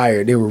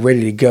inspired. They were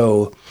ready to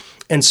go.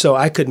 And so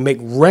I could make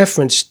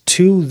reference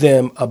to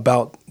them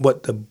about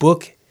what the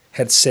book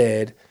had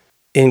said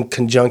in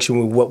conjunction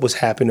with what was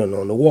happening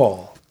on the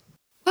wall.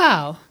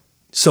 Wow.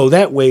 So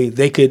that way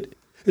they could,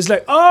 it's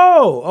like,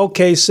 oh,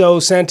 okay, so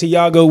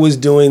Santiago was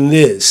doing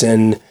this.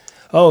 And,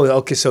 oh,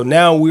 okay, so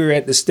now we're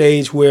at the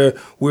stage where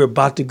we're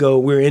about to go,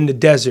 we're in the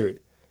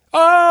desert.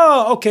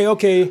 Oh,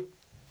 okay.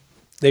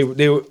 They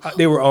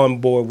were on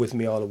board with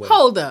me all the way.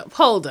 Hold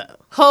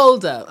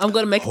up. I'm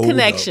going to make a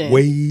connection.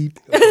 Wait.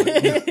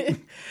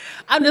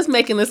 I'm just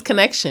making this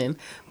connection.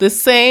 The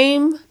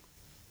same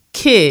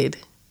kid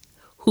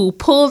who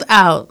pulled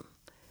out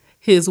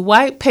his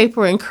white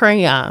paper and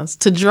crayons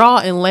to draw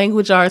in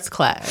language arts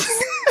class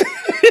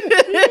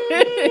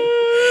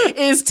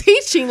is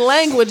teaching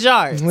language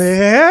arts.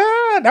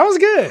 Yeah, that was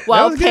good.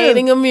 While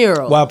painting a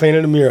mural.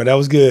 That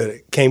was good.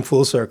 It came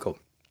full circle.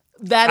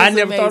 That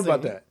is amazing. I never thought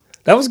about that.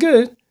 That was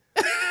good.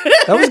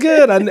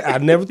 I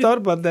never thought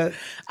about that.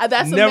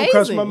 That's never amazing.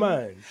 crossed my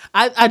mind.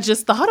 I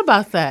just thought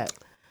about that.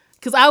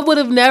 Because I would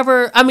have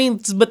never,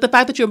 but the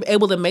fact that you're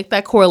able to make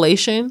that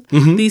correlation,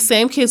 these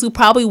same kids who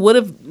probably would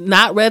have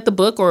not read the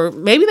book, or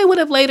maybe they would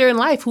have later in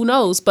life, who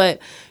knows, but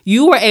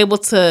you were able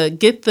to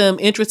get them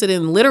interested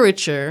in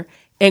literature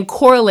and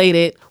correlate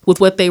it with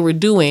what they were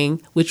doing,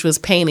 which was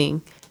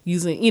painting,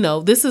 using,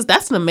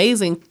 that's an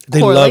amazing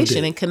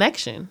correlation and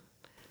connection.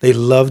 They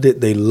loved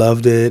it. They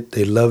loved it.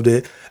 They loved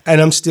it.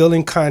 And I'm still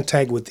in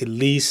contact with at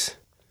least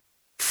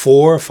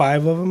 4 or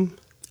 5 of them.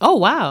 Oh,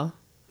 wow.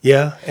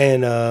 Yeah.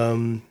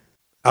 And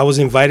I was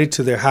invited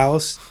to their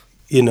house,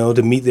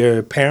 to meet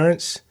their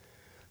parents.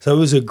 So it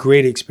was a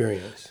great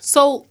experience.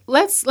 So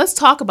let's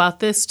talk about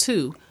this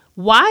too.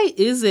 Why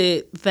is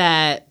it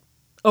that,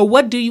 or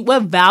what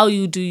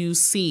value do you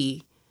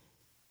see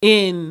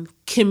in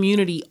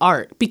community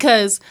art?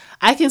 Because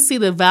I can see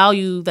the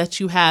value that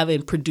you have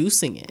in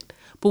producing it,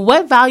 but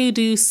what value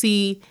do you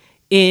see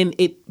in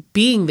it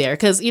being there?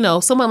 Because,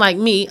 someone like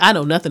me, I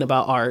know nothing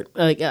about art.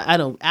 Like, I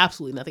know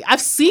absolutely nothing.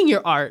 I've seen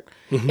your art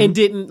and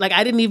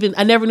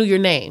I never knew your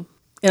name.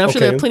 And I'm sure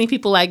there are plenty of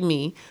people like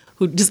me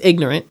who just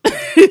ignorant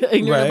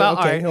about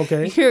art.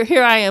 Okay.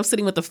 Here I am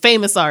sitting with a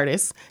famous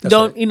artist.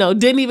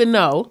 Didn't even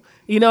know,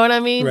 you know what I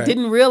mean? Right.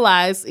 Didn't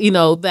realize,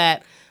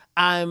 that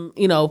I'm,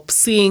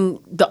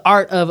 seeing the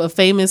art of a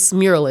famous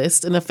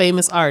muralist and a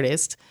famous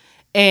artist.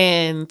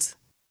 And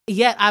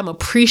yet I'm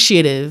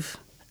appreciative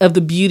of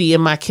the beauty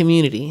in my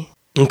community.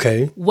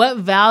 Okay. What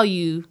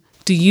value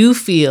do you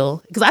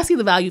feel? Because I see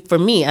the value for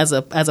me as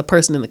a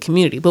person in the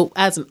community, but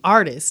as an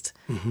artist,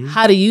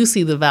 how do you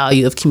see the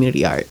value of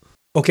community art?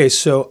 Okay,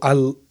 so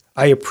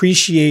I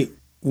appreciate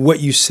what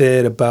you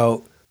said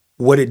about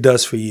what it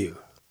does for you.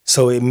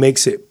 So it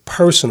makes it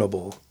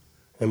personable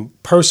and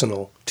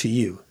personal to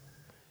you.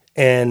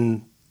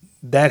 And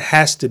that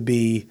has to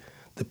be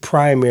the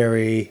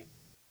primary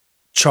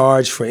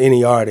charge for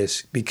any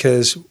artist,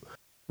 because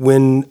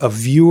when a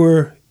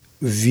viewer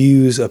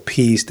views a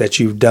piece that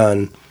you've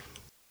done,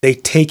 they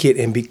take it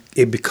and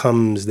it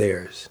becomes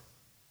theirs.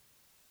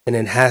 And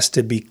it has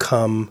to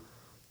become,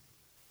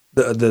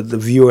 the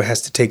viewer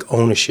has to take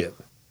ownership.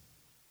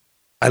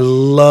 I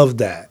love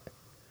that.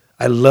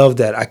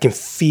 I can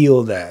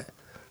feel that.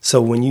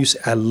 So when you say,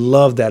 I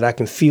love that, I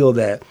can feel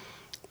that,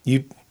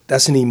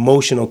 that's an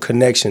emotional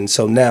connection.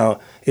 So now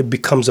it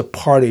becomes a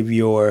part of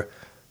your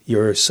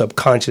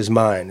subconscious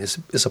mind.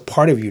 It's a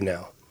part of you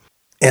now.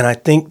 And I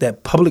think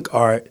that public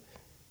art,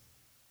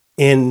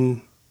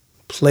 in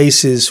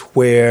places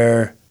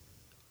where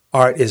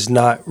art is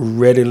not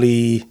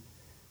readily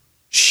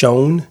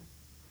shown,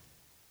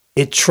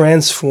 it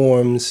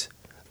transforms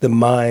the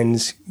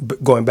minds,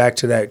 going back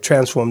to that,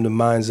 transform the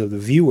minds of the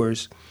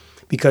viewers,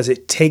 because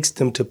it takes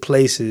them to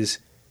places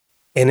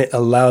and it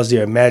allows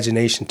their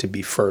imagination to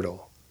be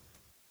fertile,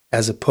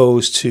 as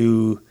opposed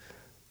to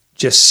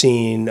just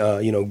seeing,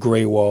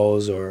 gray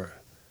walls or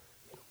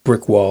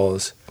brick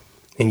walls,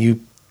 and you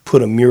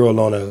put a mural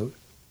on a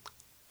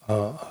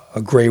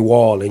gray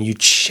wall and you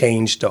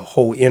change the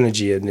whole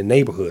energy in the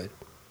neighborhood.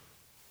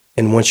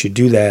 And once you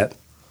do that,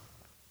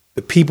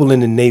 the people in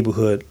the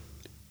neighborhood,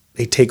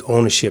 they take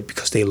ownership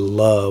because they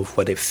love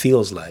what it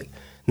feels like.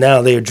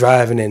 Now they're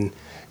driving and,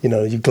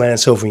 you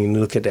glance over and you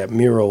look at that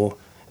mural,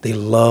 they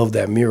love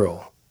that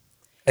mural.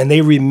 And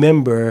they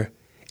remember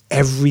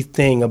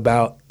everything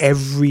about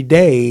every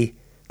day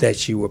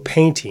that you were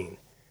painting.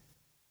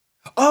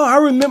 Oh, I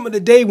remember the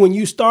day when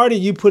you started,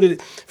 you put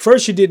it,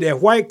 first you did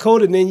that white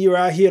coat, and then you were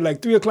out here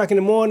like 3:00 in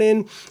the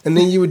morning, and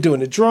then you were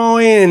doing the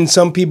drawing, and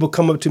some people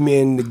come up to me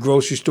in the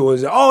grocery store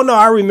and say, oh no,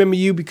 I remember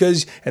you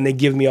and they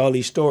give me all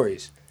these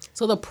stories.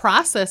 So the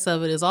process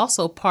of it is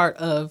also part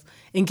of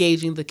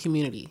engaging the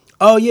community.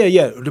 Oh,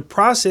 yeah. The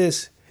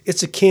process,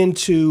 it's akin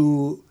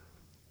to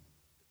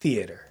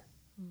theater.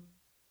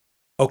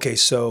 Okay,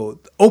 so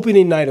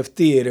opening night of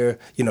theater,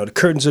 the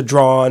curtains are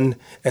drawn,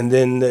 and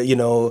then,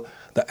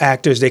 the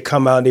actors, they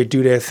come out and they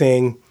do their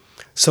thing.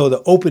 So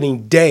the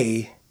opening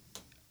day,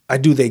 I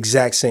do the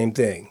exact same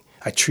thing.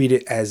 I treat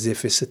it as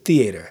if it's a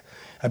theater.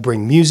 I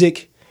bring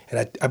music,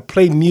 and I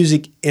play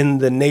music in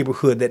the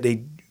neighborhood that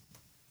they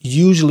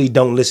usually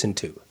don't listen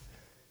to.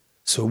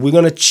 So we're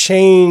going to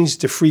change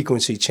the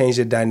frequency, change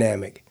the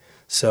dynamic.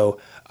 So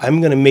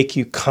I'm going to make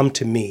you come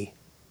to me,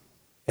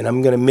 and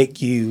I'm going to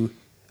make you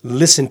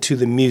listen to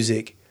the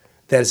music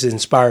that's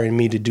inspiring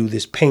me to do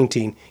this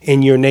painting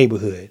in your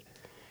neighborhood.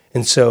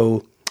 And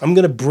so I'm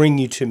going to bring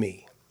you to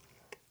me.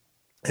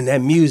 And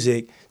that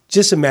music,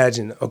 just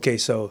imagine, okay,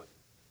 so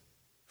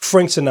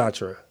Frank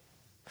Sinatra,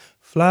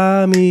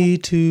 fly me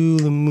to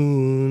the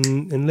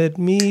moon and let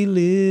me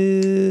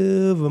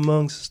live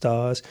amongst the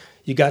stars.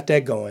 You got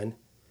that going.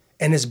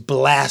 And it's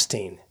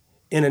blasting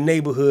in a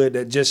neighborhood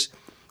that just,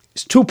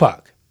 it's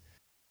Tupac.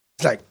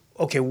 It's like,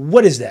 okay,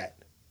 what is that?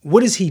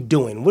 What is he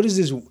doing? What is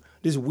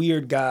this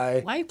weird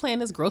guy? Why are you playing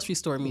this grocery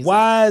store music?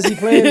 Why is he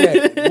playing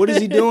that? What is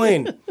he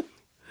doing?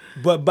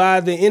 But by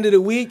the end of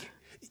the week,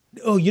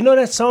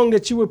 that song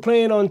that you were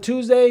playing on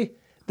Tuesday?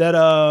 That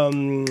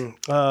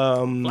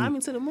Fly Me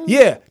to the Moon?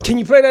 Yeah. Can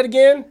you play that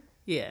again?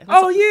 Yeah.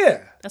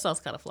 Yeah. That sounds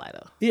kind of fly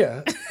though.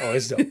 Yeah. Oh,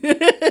 it's dope.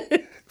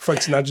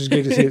 Frank Sinatra's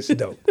greatest hits,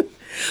 dope.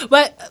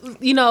 But,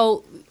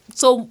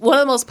 so one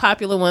of the most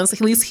popular ones,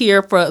 at least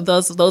here for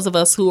those of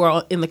us who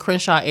are in the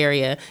Crenshaw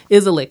area,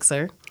 is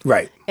Elixir.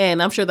 Right.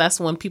 And I'm sure that's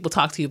one people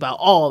talk to you about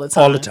all the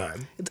time. All the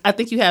time. I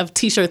think you have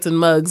T-shirts and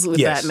mugs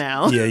with that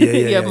now. Yeah.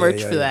 You have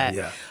merch for that.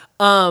 Yeah.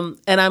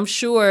 And I'm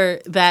sure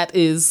that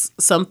is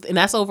something, and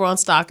that's over on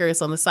Stalker.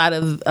 It's on the side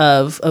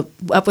of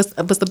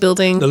what's the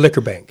building? The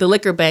Liquor Bank. The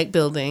Liquor Bank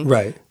building.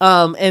 Right.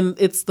 And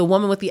it's the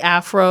woman with the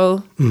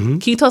afro. Mm-hmm.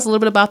 Can you tell us a little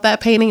bit about that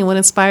painting and what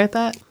inspired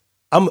that?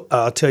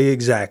 I'll tell you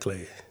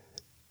exactly.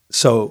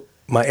 So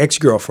my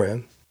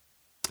ex-girlfriend,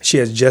 she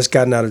has just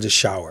gotten out of the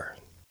shower.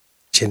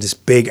 She had this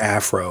big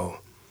afro,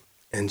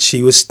 and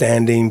she was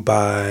standing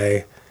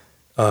by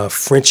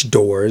French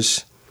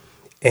doors,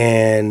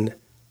 and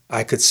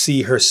I could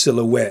see her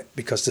silhouette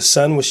because the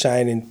sun was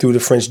shining through the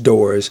French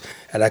doors,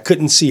 and I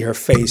couldn't see her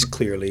face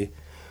clearly,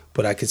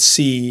 but I could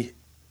see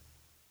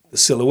the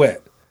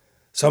silhouette.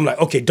 So I'm like,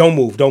 okay, don't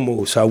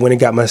move. So I went and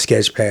got my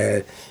sketch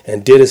pad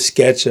and did a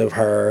sketch of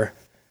her,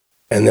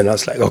 and then I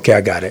was like, okay,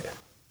 I got it.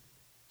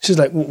 She's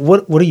like,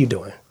 what are you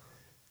doing?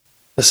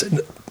 I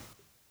said,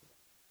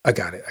 I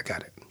got it.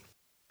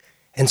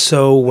 And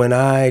so when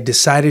I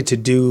decided to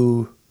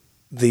do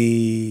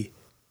the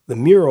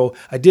mural,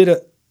 I did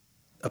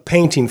a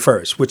painting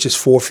first, which is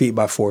 4 feet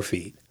by 4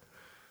 feet.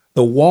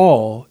 The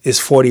wall is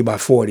 40 by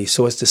 40,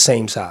 so it's the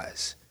same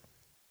size.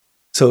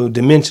 So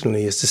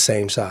dimensionally, it's the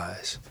same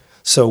size.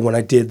 So when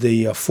I did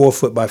the 4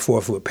 foot by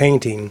 4 foot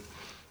painting,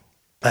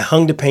 I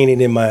hung the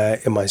painting in my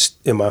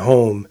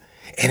home,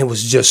 and it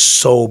was just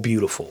so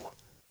beautiful.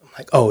 I'm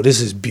like, oh, this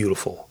is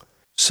beautiful.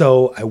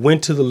 So I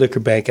went to the liquor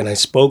bank and I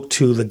spoke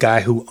to the guy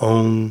who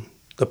owned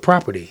the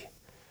property.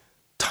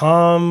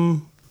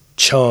 Tom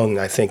Chung,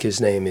 I think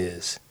his name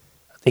is.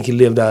 I think he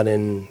lived out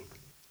in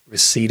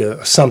Reseda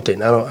or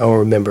something. I don't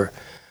remember.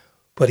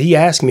 But he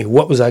asked me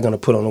what was I going to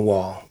put on the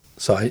wall.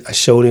 So I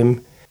showed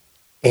him,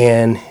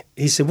 and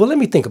he said, well, let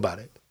me think about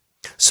it.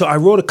 So I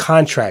wrote a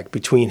contract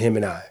between him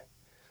and I.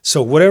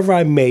 So whatever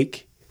I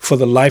make for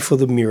the life of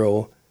the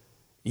mural,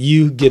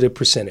 you get a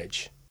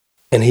percentage.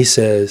 And he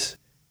says,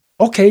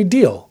 okay,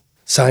 deal.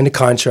 Signed the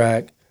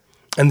contract.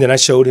 And then I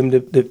showed him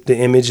the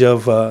image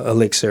of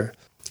Elixir.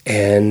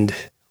 And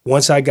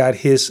once I got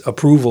his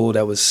approval,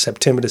 that was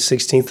September the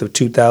 16th of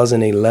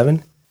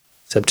 2011.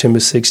 September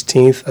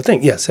 16th. I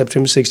think, yeah,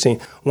 September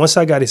 16th. Once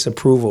I got his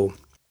approval,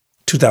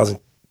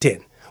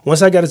 2010.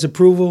 Once I got his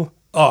approval,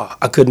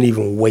 I couldn't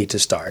even wait to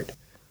start.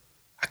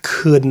 I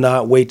could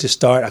not wait to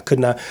start. I could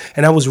not.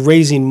 And I was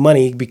raising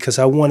money because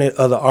I wanted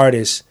other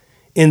artists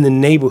in the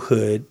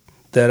neighborhood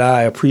that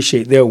I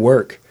appreciate their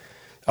work.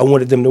 I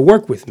wanted them to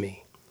work with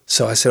me.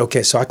 So I said,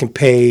 okay, so I can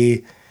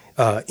pay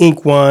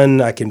Ink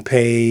One, I can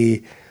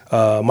pay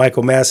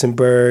Michael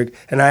Massenberg,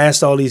 and I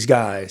asked all these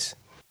guys.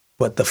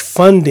 But the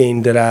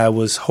funding that I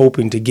was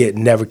hoping to get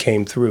never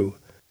came through.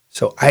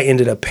 So I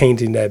ended up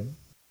painting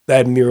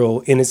that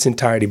mural in its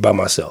entirety by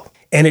myself.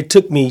 And it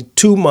took me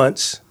 2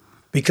 months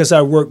because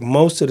I worked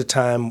most of the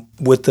time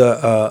with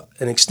an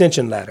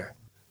extension ladder.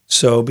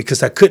 So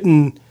because I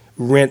couldn't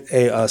rent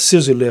a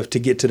scissor lift to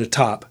get to the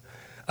top,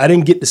 I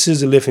didn't get the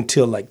scissor lift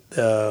until like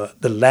the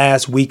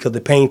last week of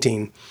the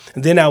painting.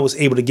 And then I was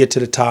able to get to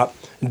the top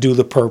and do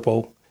the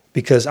purple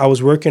because I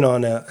was working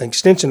on an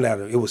extension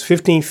ladder. It was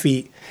 15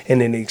 feet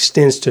and then it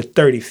extends to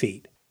 30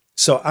 feet.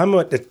 So I'm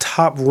at the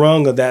top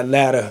rung of that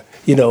ladder,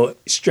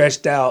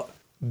 stretched out,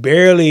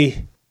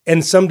 barely.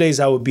 And some days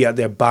I would be out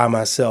there by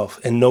myself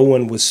and no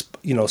one was,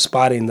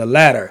 spotting the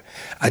ladder.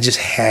 I just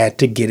had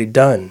to get it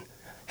done.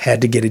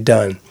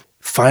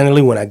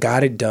 Finally, when I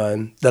got it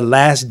done, the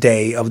last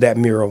day of that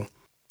mural,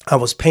 I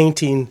was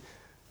painting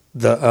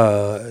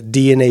the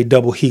DNA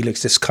double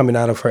helix that's coming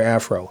out of her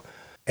afro.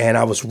 And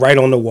I was right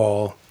on the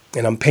wall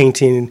and I'm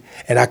painting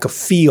and I could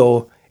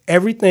feel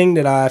everything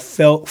that I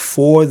felt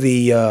for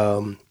the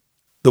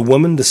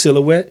woman, the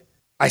silhouette.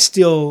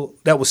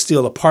 That was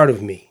still a part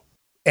of me.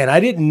 And I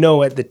didn't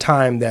know at the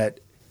time that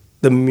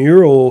the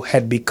mural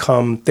had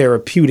become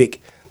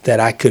therapeutic, that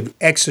I could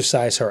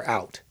exercise her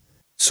out.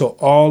 So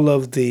all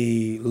of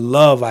the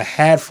love I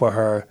had for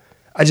her,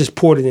 I just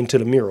poured it into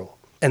the mural.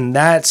 And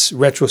that's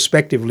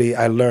retrospectively,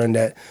 I learned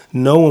that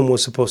no one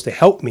was supposed to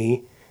help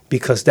me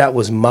because that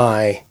was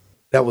my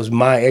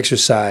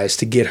exercise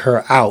to get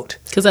her out.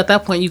 Because at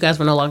that point, you guys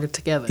were no longer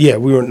together. Yeah,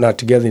 we were not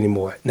together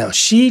anymore. Now,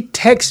 she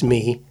texted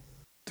me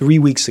 3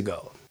 weeks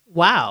ago.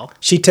 Wow.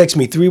 She texted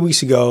me 3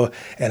 weeks ago,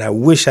 and I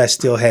wish I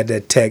still had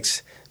that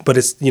text, but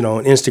it's,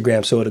 on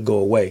Instagram, so it'll go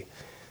away.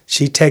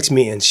 She texted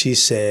me and she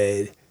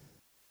said,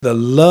 the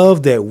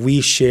love that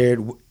we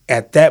shared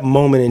at that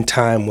moment in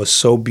time was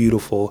so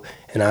beautiful,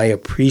 and I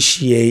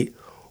appreciate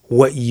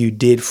what you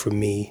did for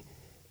me,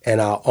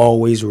 and I'll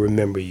always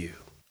remember you.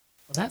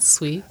 Well, that's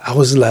sweet. I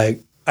was like,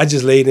 I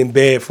just laid in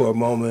bed for a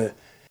moment.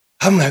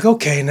 I'm like,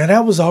 okay, now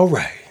that was all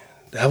right.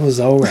 That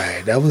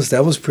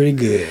was pretty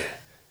good.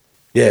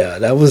 Yeah,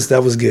 that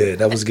was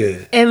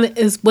good.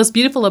 And what's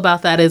beautiful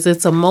about that is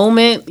it's a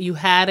moment, you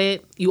had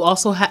it, you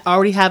also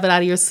already have it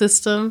out of your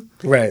system.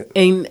 Right.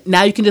 And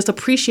now you can just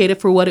appreciate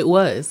it for what it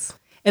was.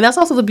 And that's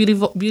also the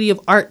beauty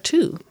of art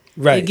too.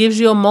 Right. It gives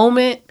you a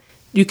moment.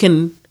 You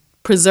can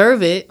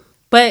preserve it,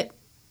 but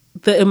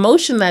the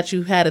emotion that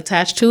you had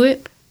attached to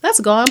it, that's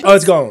gone. Oh,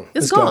 it's gone.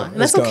 It's gone.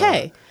 And that's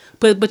okay.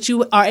 But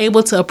you are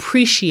able to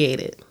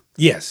appreciate it.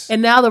 Yes.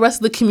 And now the rest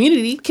of the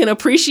community can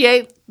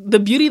appreciate the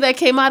beauty that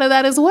came out of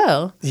that as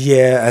well.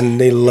 Yeah,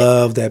 and they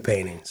love that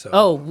painting. So.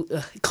 Oh,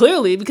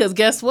 clearly, because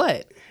guess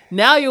what?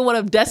 Now you're one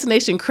of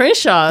Destination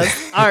Crenshaw's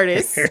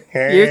artists.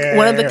 You're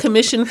one of the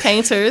commissioned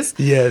painters.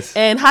 Yes.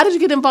 And how did you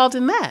get involved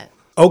in that?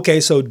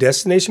 Okay, so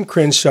Destination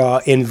Crenshaw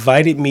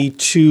invited me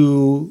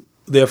to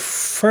their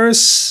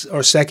first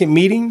or second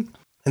meeting,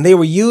 and they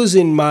were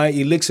using my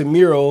Elixir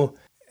mural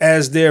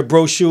as their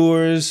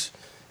brochures,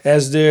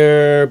 as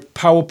their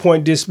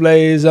PowerPoint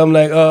displays. I'm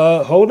like,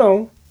 hold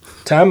on,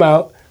 time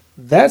out.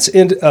 That's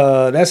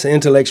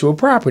intellectual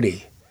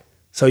property,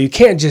 so you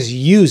can't just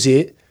use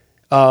it.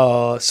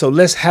 So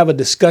let's have a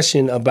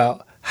discussion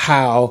about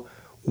how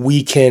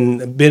we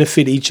can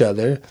benefit each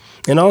other,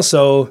 and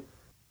also,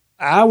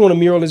 I want a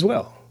mural as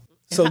well.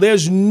 So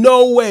there's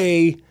no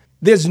way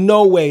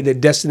that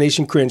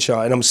Destination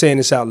Crenshaw, and I'm saying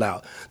this out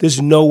loud, there's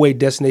no way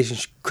Destination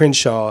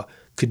Crenshaw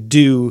could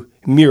do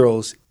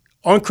murals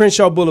on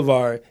Crenshaw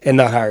Boulevard and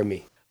not hire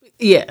me.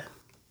 Yeah.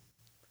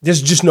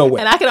 There's just no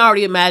way. And I can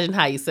already imagine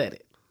how you said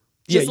it.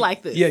 Just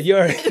like this. Yeah, you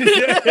already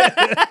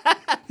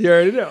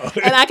know.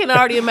 And I can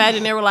already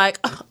imagine they were like,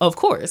 of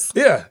course.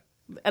 Yeah.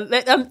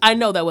 And I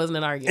know that wasn't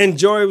an argument. And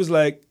Joy was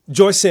like,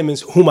 Joy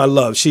Simmons, whom I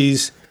love.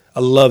 I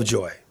love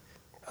Joy.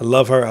 I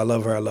love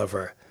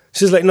her.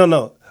 She's like,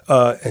 no.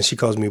 And she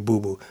calls me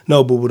Boo-Boo.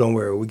 No, Boo-Boo, don't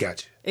worry. We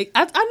got you.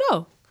 I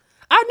know.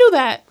 I knew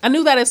that. I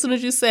knew that as soon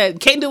as you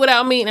said, can't do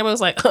without me. And everyone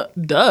was like,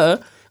 duh.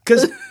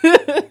 Because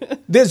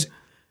there's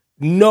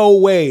no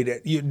way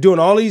that you're doing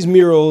all these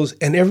murals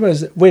and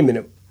everybody's, wait a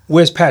minute,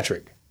 where's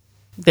Patrick?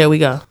 There we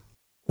go.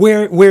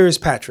 Where is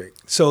Patrick?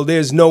 So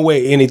there's no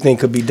way anything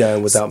could be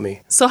done without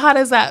me. So how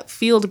does that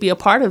feel to be a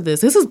part of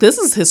this? This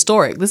is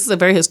historic. This is a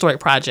very historic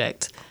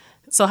project.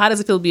 So how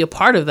does it feel to be a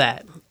part of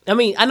that? I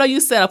mean, I know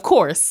you said, of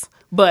course,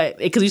 but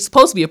because you're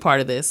supposed to be a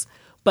part of this.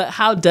 But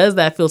how does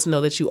that feel to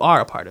know that you are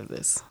a part of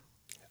this?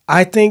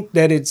 I think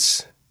that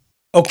it's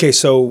okay.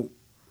 So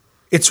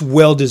it's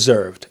well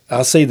deserved.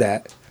 I'll say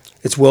that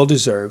it's well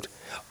deserved,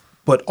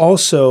 but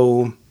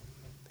also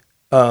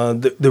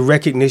the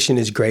recognition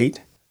is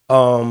great.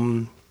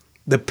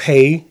 The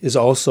pay is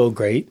also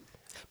great.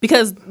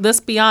 Because let's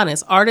be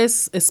honest,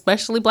 artists,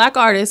 especially Black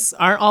artists,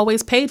 aren't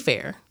always paid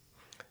fair.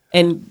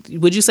 And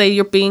would you say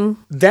you're being...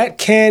 That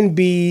can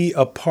be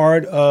a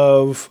part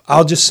of,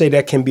 I'll just say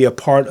that can be a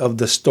part of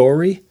the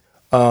story.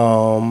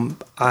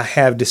 I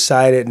have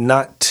decided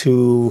not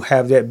to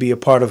have that be a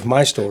part of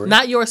my story.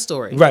 Not your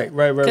story. Right.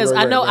 Because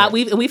I know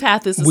we've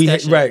had this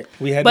discussion.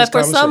 We had this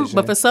conversation.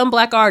 But for some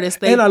Black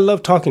artists... And I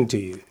love talking to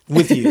you,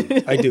 with you.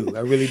 I do. I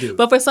really do.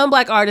 But for some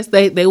Black artists,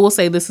 they will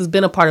say this has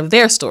been a part of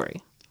their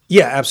story.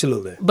 Yeah,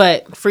 absolutely.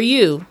 But for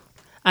you...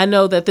 I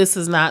know that this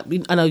is not,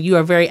 I know you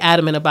are very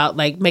adamant about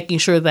like making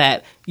sure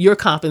that you're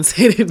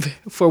compensated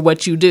for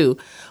what you do.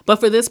 But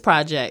for this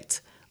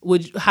project,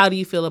 how do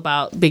you feel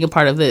about being a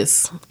part of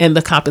this and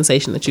the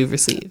compensation that you've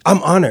received?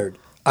 I'm honored.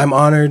 I'm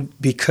honored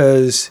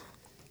because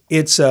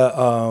it's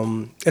a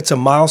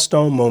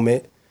milestone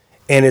moment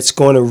and it's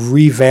going to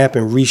revamp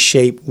and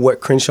reshape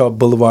what Crenshaw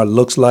Boulevard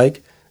looks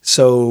like.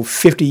 So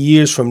 50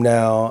 years from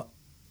now,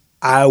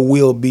 I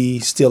will be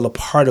still a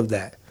part of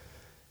that.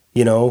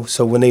 You know,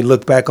 so when they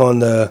look back on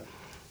the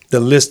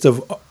list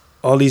of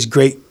all these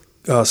great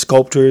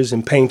sculptors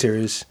and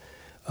painters,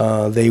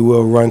 they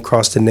will run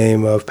across the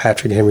name of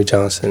Patrick Henry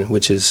Johnson,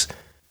 which is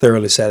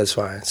thoroughly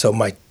satisfying. So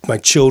my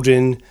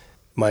children,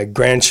 my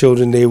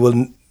grandchildren, they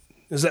will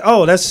say,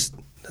 "Oh, that's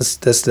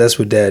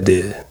what Dad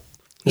did."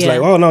 It's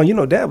like, "Oh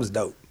no, Dad was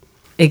dope."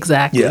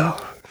 Exactly. Yeah.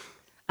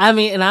 I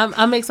mean, and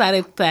I'm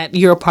excited that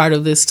you're a part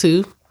of this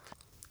too.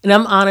 And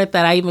I'm honored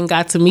that I even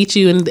got to meet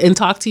you and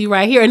talk to you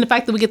right here. And the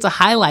fact that we get to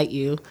highlight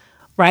you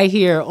right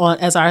here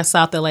as our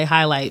South LA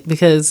highlight,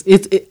 because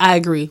I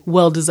agree,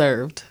 well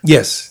deserved.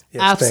 Yes.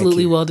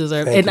 Absolutely well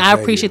deserved. And I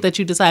appreciate that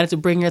you decided to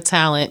bring your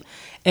talent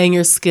and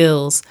your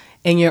skills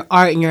and your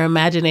art and your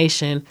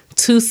imagination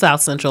to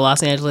South Central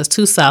Los Angeles,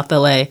 to South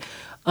LA,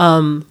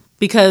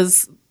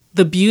 because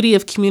the beauty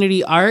of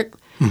community art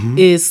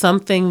is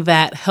something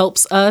that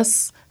helps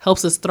us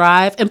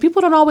thrive. And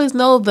people don't always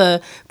know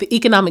the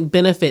economic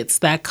benefits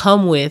that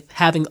come with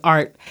having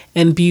art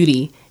and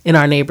beauty in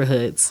our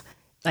neighborhoods.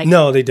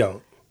 No, they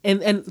don't.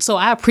 And so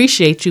I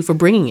appreciate you for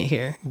bringing it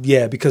here.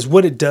 Yeah, because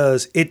what it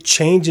does, it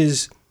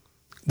changes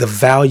the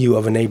value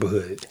of a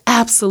neighborhood.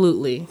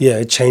 Absolutely. Yeah,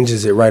 it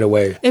changes it right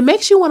away. It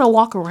makes you want to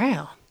walk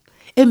around.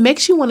 It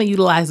makes you want to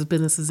utilize the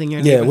businesses in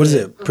your neighborhood. Yeah, what is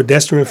it?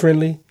 Pedestrian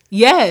friendly?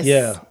 Yes.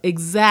 Yeah.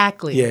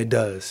 Exactly. Yeah, it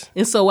does.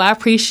 And so I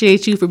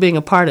appreciate you for being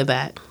a part of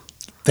that.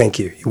 Thank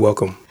you. You're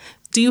welcome.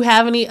 Do you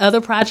have any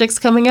other projects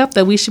coming up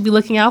that we should be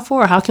looking out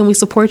for? Or how can we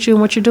support you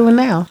in what you're doing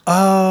now?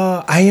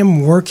 I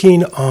am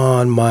working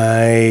on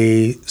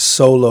my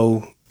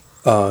solo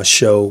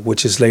show,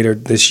 which is later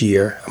this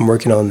year. I'm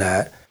working on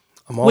that.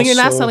 When you're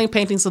not selling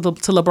paintings to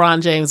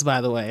LeBron James,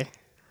 by the way.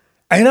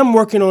 And I'm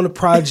working on a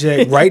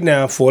project right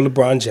now for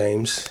LeBron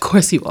James. Of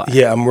course you are.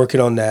 Yeah, I'm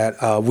working on that.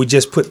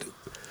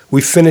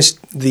 We finished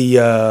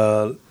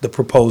the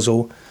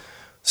proposal,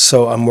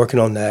 so I'm working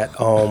on that.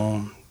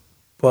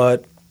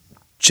 But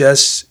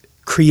just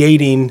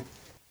creating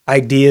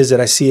ideas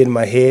that I see in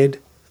my head,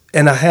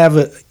 and I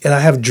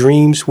have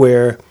dreams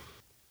where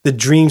the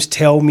dreams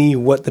tell me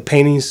what the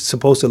painting's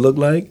supposed to look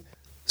like.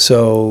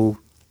 So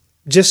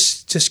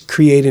just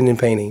creating and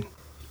painting.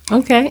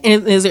 Okay.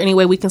 And is there any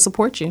way we can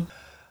support you?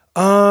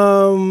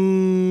 I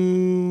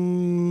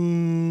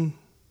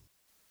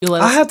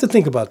have to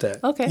think about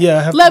that. Okay. Yeah,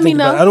 I have Let to me think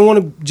know. about it. I don't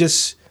want to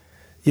just,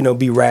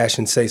 be rash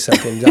and say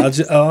something. I'll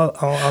think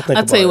about it.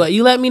 I'll tell you what.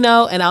 You let me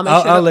know, and I'll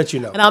make sure. I'll let you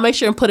know. And I'll make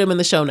sure and put him in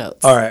the show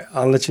notes. All right,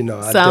 I'll let you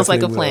know. Sounds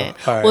like a plan.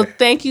 All right. Well,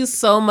 thank you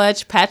so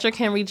much, Patrick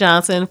Henry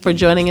Johnson, for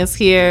joining us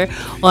here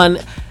on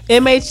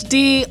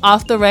MHD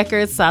Off the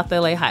Record South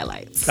LA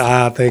Highlights.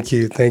 Thank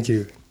you.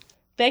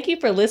 Thank you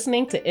for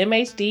listening to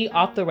MHD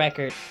Off the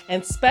Record,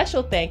 and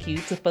special thank you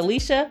to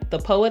Felicia, the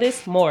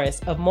poetess Morris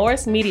of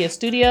Morris Media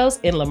Studios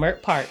in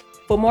Leimert Park.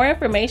 For more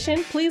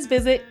information, please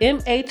visit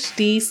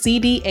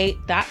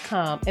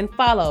mhdcd8.com and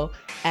follow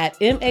at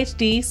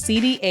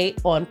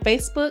mhdcd8 on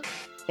Facebook,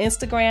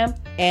 Instagram,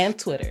 and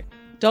Twitter.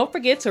 Don't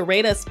forget to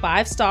rate us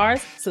 5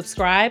 stars,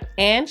 subscribe,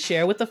 and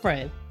share with a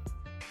friend.